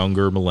at the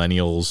younger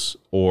millennials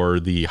or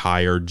the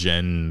higher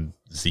Gen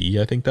Z,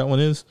 I think that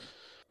one is,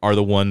 are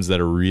the ones that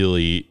are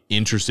really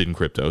interested in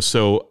crypto.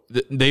 So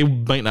they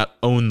might not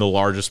own the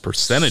largest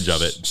percentage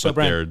of it, so but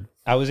Brent,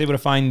 I was able to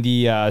find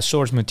the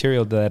source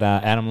material that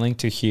Adam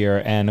linked to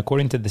here. And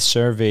according to the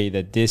survey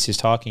that this is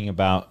talking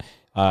about,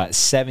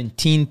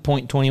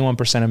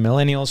 17.21% of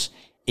millennials,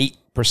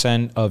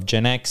 8% of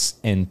Gen X,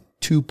 and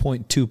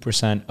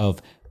 2.2%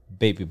 of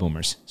baby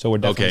boomers. So we're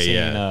definitely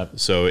seeing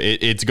so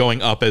it's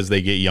going up as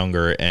they get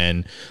younger.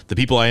 And the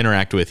people I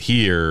interact with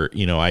here,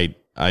 I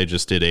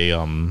just did a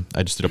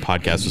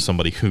podcast with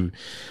somebody who,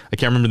 I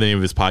can't remember the name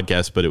of his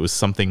podcast, but it was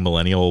something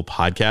millennial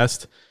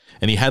podcast.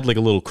 And he had like a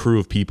little crew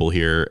of people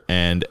here,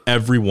 and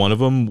every one of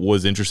them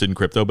was interested in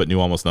crypto, but knew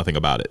almost nothing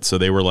about it. So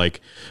they were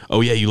like, "Oh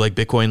yeah, you like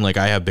Bitcoin? Like,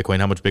 I have Bitcoin.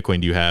 How much Bitcoin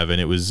do you have?" And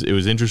it was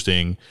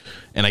interesting.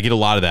 And I get a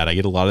lot of that. I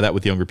get a lot of that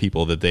with younger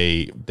people, that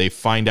they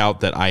find out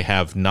that I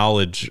have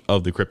knowledge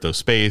of the crypto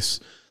space.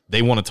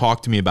 They want to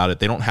talk to me about it.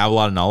 They don't have a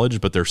lot of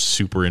knowledge, but they're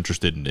super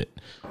interested in it.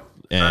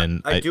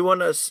 And I do want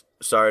to,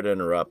 sorry to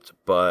interrupt,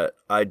 but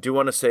I do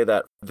want to say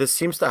that this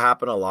seems to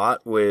happen a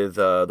lot with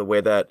the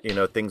way that,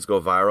 things go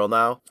viral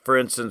now. For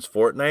instance,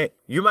 Fortnite.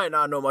 You might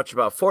not know much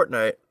about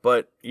Fortnite,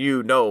 but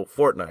you know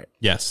Fortnite.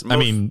 Yes.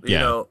 Even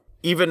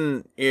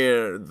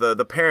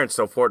the parents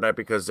know Fortnite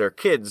because their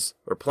kids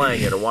are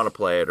playing it or want to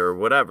play it or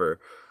whatever.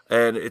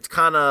 And it's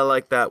kind of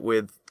like that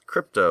with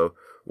crypto,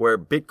 where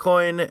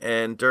Bitcoin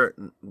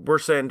we're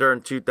saying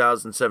during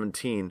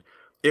 2017,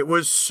 it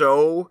was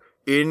so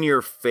in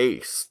your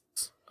face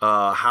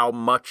how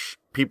much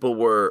people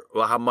were,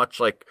 how much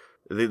like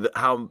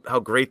how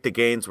great the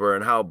gains were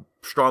and how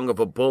strong of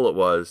a bull it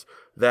was,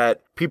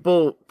 that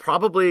people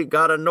probably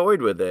got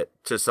annoyed with it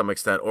to some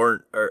extent,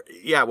 or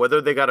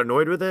whether they got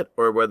annoyed with it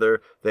or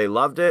whether they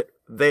loved it,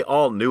 they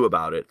all knew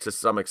about it to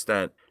some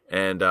extent.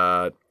 And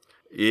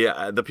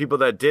the people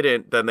that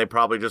didn't, then they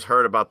probably just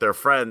heard about their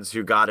friends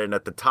who got in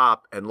at the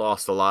top and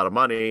lost a lot of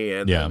money,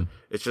 and then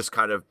it's just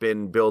kind of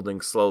been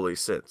building slowly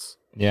since.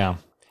 Yeah.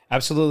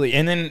 Absolutely.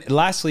 And then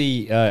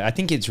lastly, I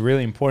think it's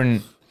really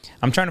important.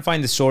 I'm trying to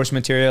find the source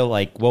material,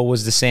 like what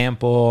was the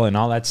sample and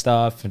all that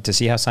stuff, to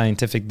see how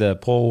scientific the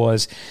poll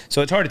was.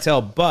 So it's hard to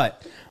tell,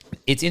 but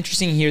it's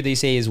interesting here. They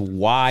say is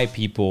why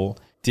people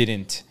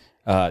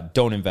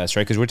don't invest,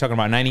 right? Because we're talking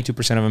about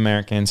 92% of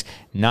Americans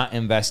not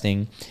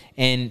investing,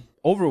 and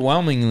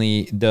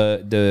overwhelmingly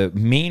the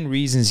main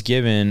reasons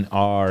given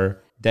are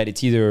that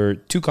it's either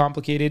too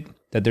complicated,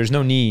 that there's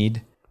no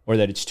need or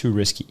that it's too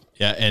risky.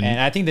 Yeah, And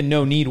I think the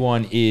no need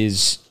one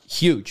is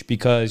huge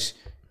because,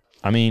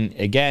 I mean,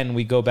 again,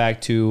 we go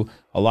back to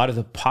a lot of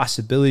the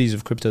possibilities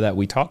of crypto that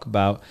we talk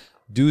about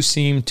do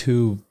seem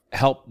to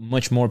help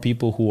much more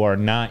people who are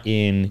not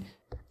in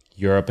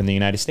Europe and the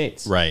United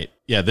States. Right.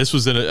 Yeah, this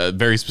was a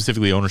very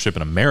specifically ownership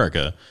in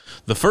America.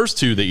 The first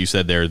two that you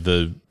said there,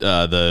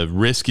 the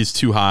risk is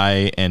too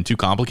high and too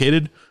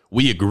complicated.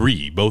 We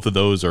agree. Both of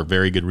those are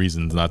very good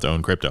reasons not to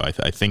own crypto.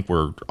 I think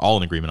we're all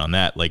in agreement on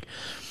that. Like,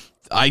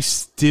 I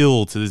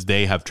still to this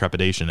day have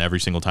trepidation every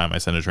single time I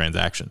send a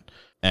transaction,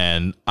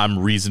 and I'm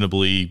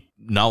reasonably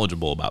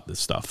knowledgeable about this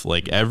stuff.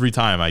 Like, every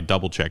time I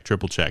double check,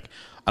 triple check.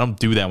 I don't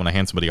do that when I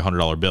hand somebody a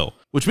 $100 bill,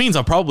 which means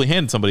I'll probably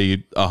hand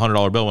somebody a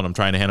 $100 bill when I'm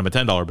trying to hand them a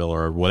 $10 bill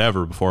or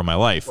whatever before in my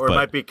life. Or it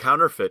might be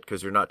counterfeit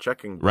because you're not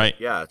checking. Right.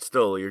 Yeah, it's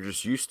still, you're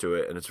just used to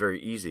it and it's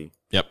very easy.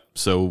 Yep.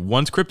 So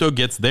once crypto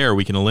gets there,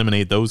 we can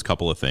eliminate those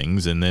couple of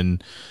things. And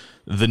then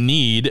the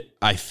need,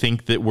 I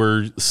think that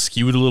we're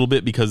skewed a little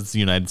bit because it's the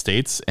United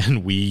States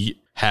and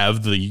we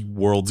have the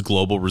world's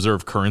global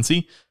reserve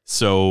currency.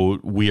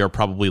 So we are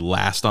probably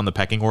last on the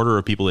pecking order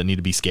of people that need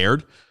to be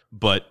scared,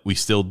 but we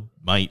still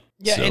might.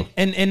 Yeah, so.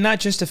 and not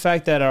just the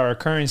fact that our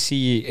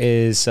currency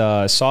is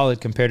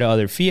solid compared to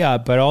other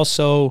fiat, but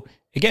also,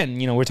 again,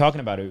 you know, we're talking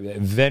about it,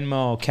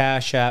 Venmo,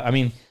 Cash App. I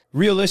mean,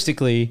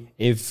 realistically,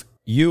 if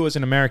you as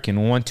an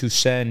American want to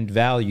send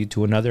value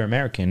to another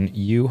American,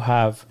 you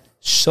have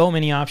so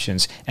many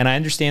options. And I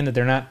understand that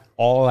they're not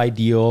all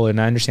ideal, and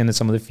I understand that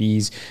some of the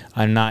fees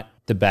are not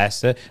the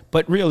best.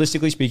 But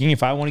realistically speaking,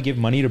 if I want to give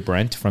money to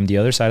Brent from the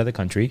other side of the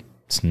country,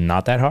 it's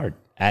not that hard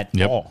at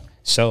all.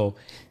 So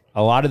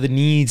a lot of the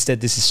needs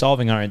that this is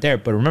solving aren't there.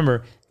 But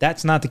remember,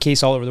 that's not the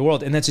case all over the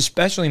world. And that's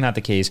especially not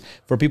the case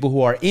for people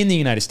who are in the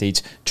United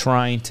States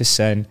trying to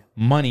send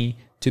money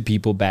to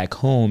people back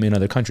home in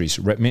other countries,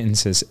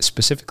 remittances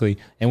specifically.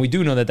 And we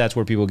do know that that's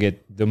where people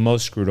get the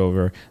most screwed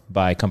over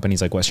by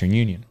companies like Western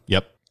Union.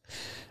 Yep.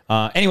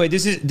 Anyway,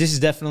 this is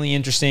definitely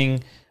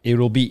interesting. It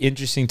will be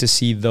interesting to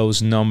see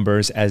those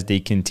numbers as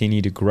they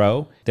continue to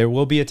grow. There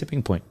will be a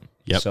tipping point.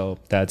 Yep. So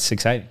that's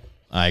exciting.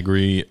 I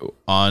agree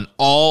on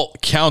all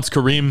counts,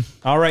 Kareem.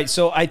 All right,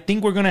 so I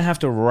think we're going to have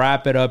to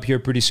wrap it up here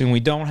pretty soon.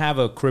 We don't have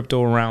a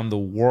crypto around the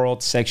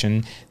world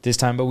section this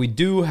time, but we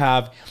do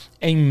have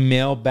a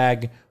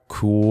mailbag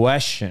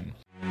question.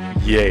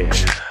 Yeah,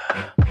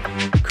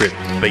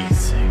 Crypto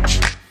Basic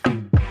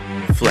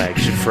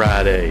Flagship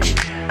Friday.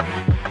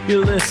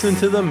 You listen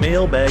to the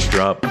mailbag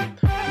drop,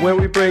 where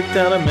we break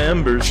down a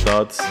member's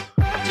thoughts.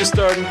 Just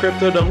starting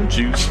crypto, don't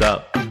you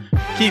stop.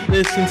 Keep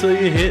listening till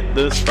you hit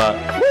the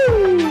spot.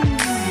 Woo!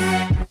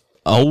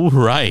 All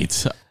right.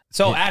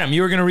 So, Adam,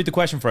 you were going to read the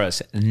question for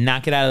us.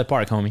 Knock it out of the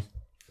park, homie.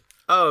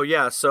 Oh,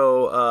 yeah.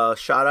 So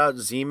shout out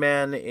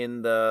Z-Man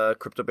in the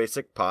Crypto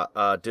Basic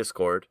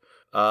Discord.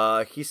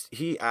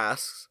 He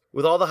asks,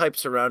 with all the hype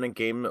surrounding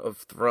Game of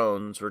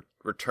Thrones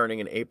returning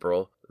in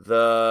April,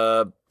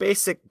 the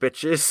basic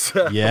bitches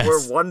Yes.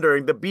 were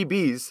wondering, the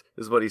BBs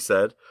is what he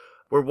said,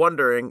 we're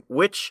wondering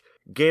which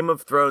Game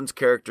of Thrones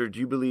character do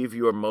you believe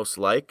you are most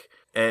like,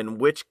 and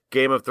which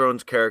Game of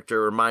Thrones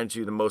character reminds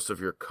you the most of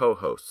your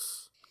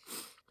co-hosts?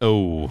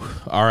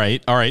 Oh, all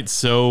right. All right.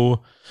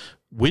 So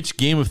which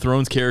Game of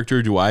Thrones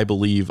character do I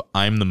believe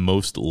I'm the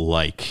most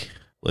like?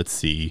 Let's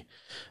see.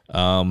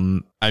 I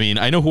mean,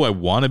 I know who I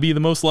want to be the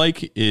most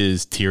like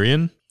is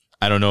Tyrion.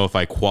 I don't know if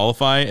I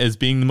qualify as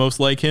being the most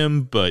like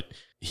him, but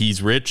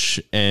he's rich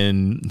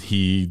and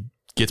he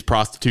gets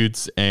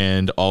prostitutes,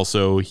 and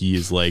also he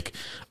is like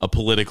a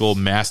political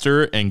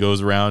master and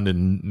goes around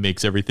and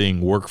makes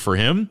everything work for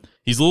him.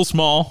 He's a little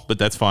small, but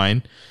that's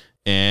fine.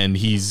 And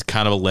he's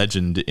kind of a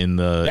legend in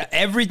the...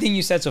 Everything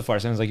you said so far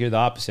sounds like you're the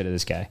opposite of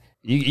this guy.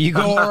 You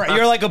go around,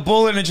 you're like a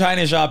bull in a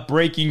china shop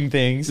breaking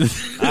things. As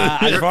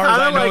far as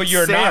I know, like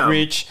you're not Sam.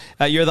 rich.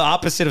 You're the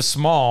opposite of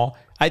small.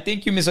 I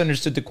think you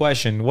misunderstood the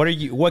question.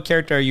 What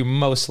character are you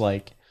most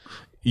like?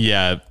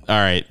 Yeah. All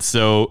right.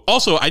 So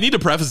also, I need to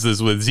preface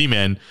this with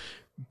Z-Man.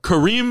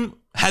 Kareem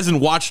hasn't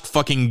watched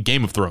fucking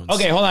Game of Thrones.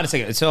 Okay, hold on a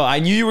second. So I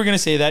knew you were going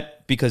to say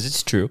that because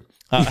it's true.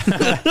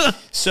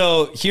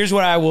 So here's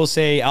what I will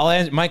say.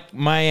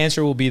 My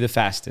answer will be the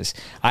fastest.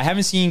 I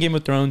haven't seen Game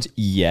of Thrones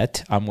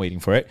yet. I'm waiting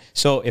for it.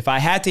 So if I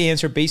had to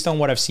answer based on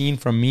what I've seen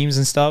from memes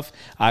and stuff,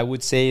 I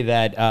would say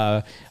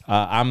that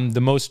I'm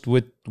the most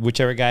with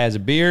whichever guy has a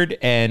beard,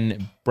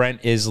 and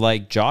Brent is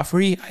like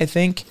Joffrey, I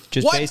think,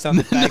 just What? based on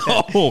the fact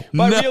that. No,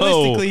 But no.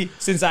 realistically,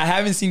 since I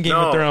haven't seen Game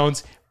of No.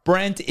 Thrones,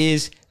 Brent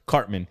is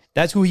Cartman.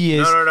 That's who he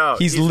is. No.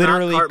 He's He's not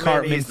literally Cartman.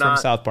 Cartman He's from not-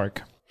 South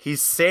Park. He's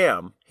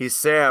Sam. He's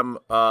Sam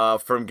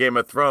from Game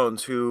of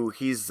Thrones,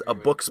 he's a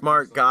book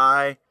smart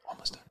guy.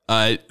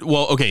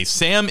 Well, okay.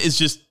 Sam is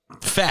just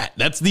fat.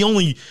 That's the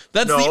only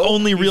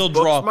He's real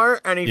book draw.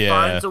 smart, and he Yeah.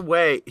 finds a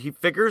way. He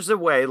figures a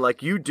way,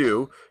 like you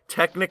do.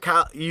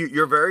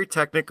 You're very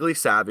technically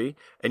savvy,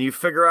 and you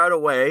figure out a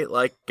way,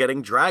 like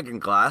getting dragon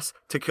glass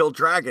to kill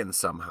dragons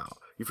somehow.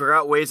 You figure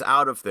out ways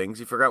out of things.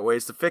 You figure out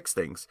ways to fix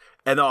things.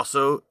 And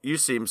also, you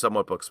seem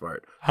somewhat book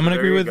smart. I'm going to There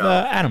agree you with go.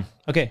 Adam.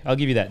 Okay, I'll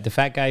give you that. The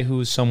fat guy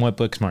who's somewhat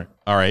book smart.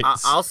 All right.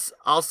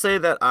 I'll say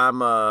that I'm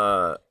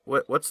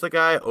what's the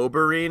guy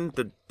Oberyn,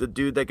 the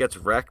dude that gets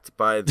wrecked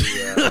by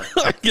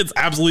the It's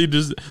absolutely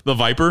just the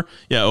Viper.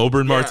 Yeah,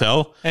 Oberyn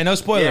Martell. And no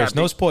spoilers.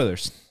 Yeah, No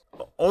spoilers.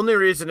 only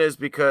reason is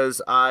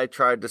because I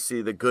tried to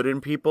see the good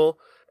in people,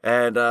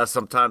 and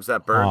sometimes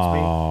that burns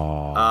me.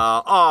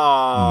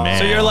 Man.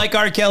 So you're like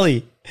R.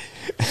 Kelly.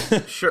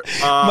 Sure.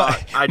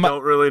 I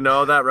don't really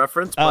know that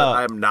reference, but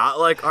I'm not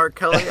like R.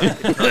 Kelly. I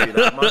can tell you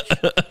that much.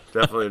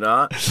 Definitely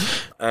not.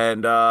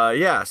 And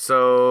yeah,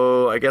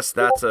 so I guess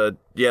that's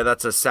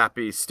a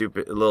sappy,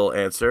 stupid little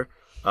answer.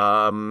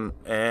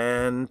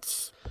 And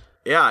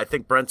yeah, I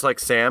think Brent's like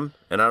Sam,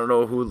 and I don't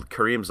know who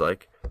Kareem's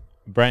like.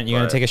 Brent, you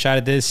going to take a shot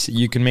at this?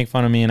 You can make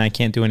fun of me, and I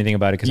can't do anything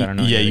about it because I don't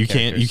know. Yeah, any you other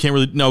can't. You characters. can't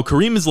really. No,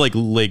 Kareem is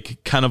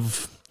like kind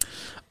of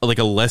like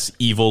a less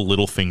evil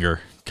Littlefinger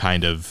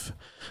kind of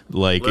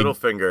like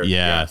Littlefinger.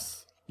 Yeah,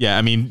 Yes. yeah.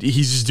 I mean,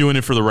 he's just doing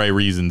it for the right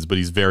reasons, but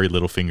he's very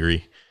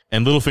Littlefingery,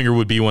 and Littlefinger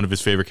would be one of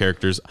his favorite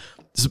characters.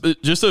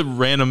 Just a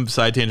random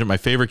side tangent. My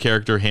favorite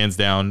character, hands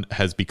down,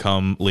 has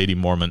become Lady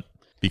Mormont,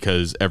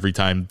 because every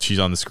time she's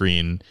on the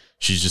screen,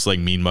 she's just like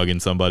mean mugging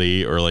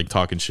somebody or like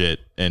talking shit,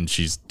 and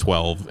she's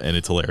 12 and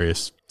it's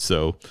hilarious.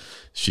 So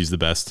she's the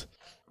best.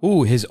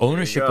 Ooh, his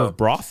ownership go. of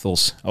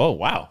brothels. Oh,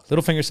 wow.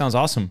 Littlefinger sounds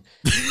awesome.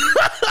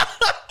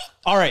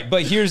 All right,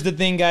 but here's the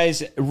thing,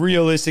 guys.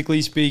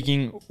 Realistically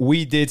speaking,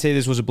 we did say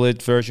this was a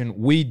Blitz version.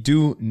 We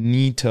do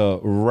need to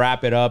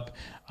wrap it up.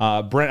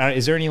 Brent,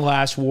 is there any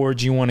last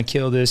words you want to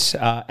kill this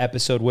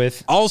episode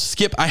with? I'll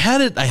skip. I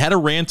had a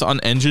rant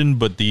on Engine,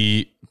 but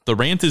the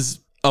rant is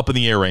up in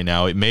the air right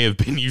now. It may have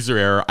been user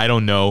error. I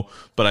don't know,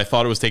 but I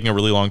thought it was taking a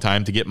really long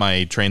time to get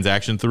my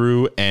transaction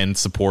through, and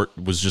support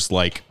was just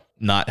like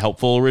not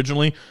helpful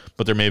originally,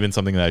 but there may have been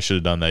something that I should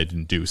have done that I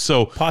didn't do.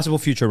 So Possible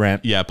future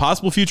rant. yeah,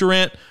 possible future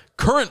rant.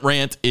 Current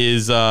rant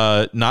is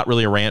not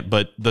really a rant,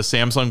 but the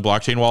Samsung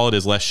blockchain wallet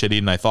is less shitty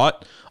than I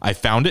thought. I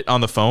found it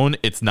on the phone.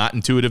 It's not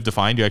intuitive to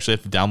find. You actually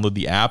have to download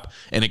the app,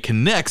 and it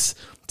connects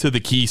to the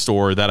key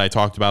store that I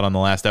talked about on the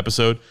last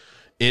episode.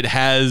 It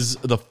has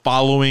the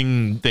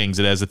following things.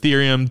 It has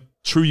Ethereum,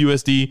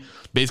 TrueUSD,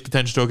 Basic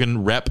Attention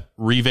Token, Rep,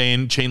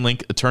 Revain,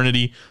 Chainlink,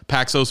 Eternity,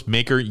 Paxos,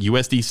 Maker,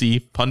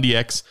 USDC,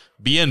 PundyX,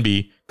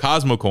 BNB,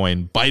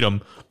 Cosmocoin,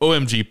 Bytem,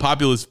 OMG,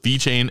 Populous,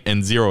 VeChain,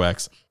 and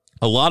ZeroX.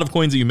 A lot of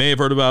coins that you may have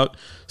heard about,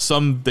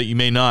 some that you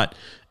may not.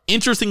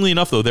 Interestingly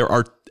enough, though, there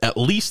are at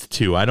least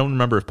two. I don't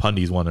remember if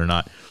Pundy's one or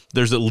not.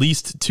 There's at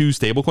least two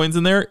stablecoins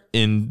in there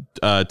in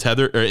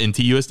Tether or in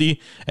TUSD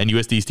and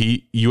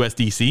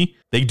USDC.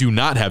 They do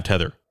not have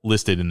Tether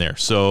listed in there.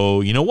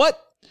 So you know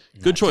what?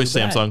 Good choice, too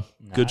bad. Samsung.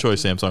 Good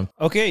choice, Samsung.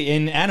 Okay,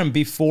 and Adam,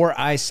 before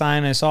I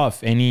sign us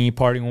off, any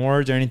parting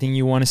words or anything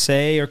you want to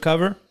say or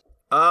cover?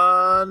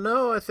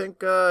 No, I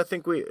think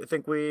we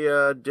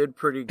did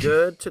pretty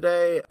good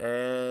today,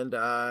 and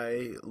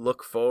I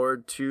look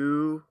forward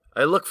to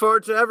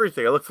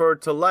everything. I look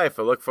forward to life.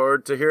 I look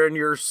forward to hearing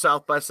your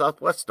South by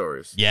Southwest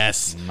stories.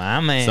 Yes. My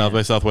man. South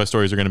by Southwest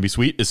stories are going to be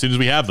sweet as soon as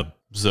we have them.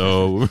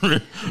 So we're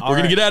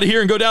going to get out of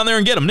here and go down there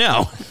and get them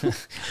now.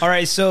 All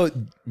right, so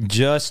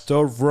just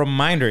a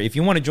reminder, if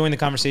you want to join the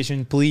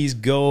conversation, please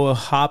go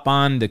hop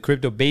on the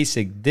Crypto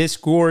Basic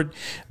Discord.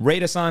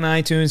 Rate us on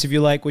iTunes if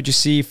you like what you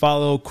see.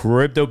 Follow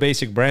Crypto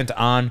Basic Brent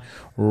on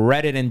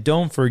Reddit. And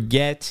don't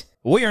forget,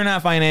 we are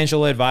not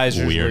financial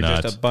advisors. We are We're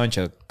not. just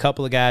a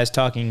couple of guys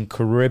talking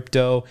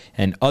crypto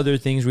and other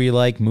things we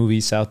like,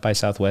 movies, South by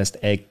Southwest,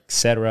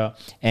 etc.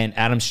 And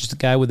Adam's just a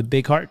guy with a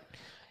big heart.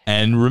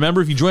 And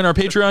remember, if you join our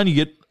Patreon, you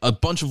get a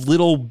bunch of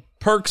little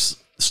perks.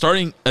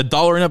 Starting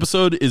 $1 an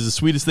episode is the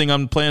sweetest thing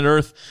on planet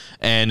Earth.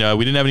 And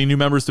we didn't have any new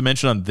members to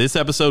mention on this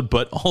episode,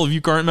 but all of you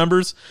current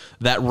members,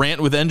 that rant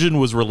with Engine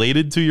was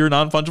related to your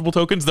non-fungible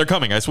tokens. They're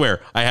coming, I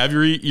swear. I have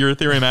your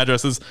Ethereum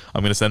addresses.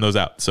 I'm going to send those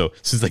out. So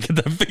as soon as I get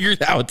that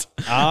figured out.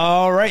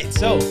 All right,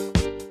 so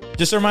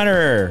just a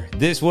reminder,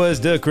 this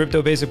was the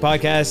Crypto Basic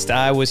Podcast.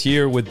 I was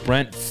here with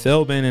Brent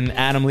Philbin and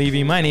Adam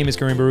Levy. My name is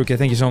Kareem Baruka.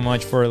 Thank you so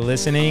much for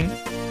listening.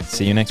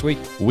 See you next week.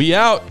 We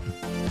out.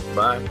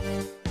 Bye.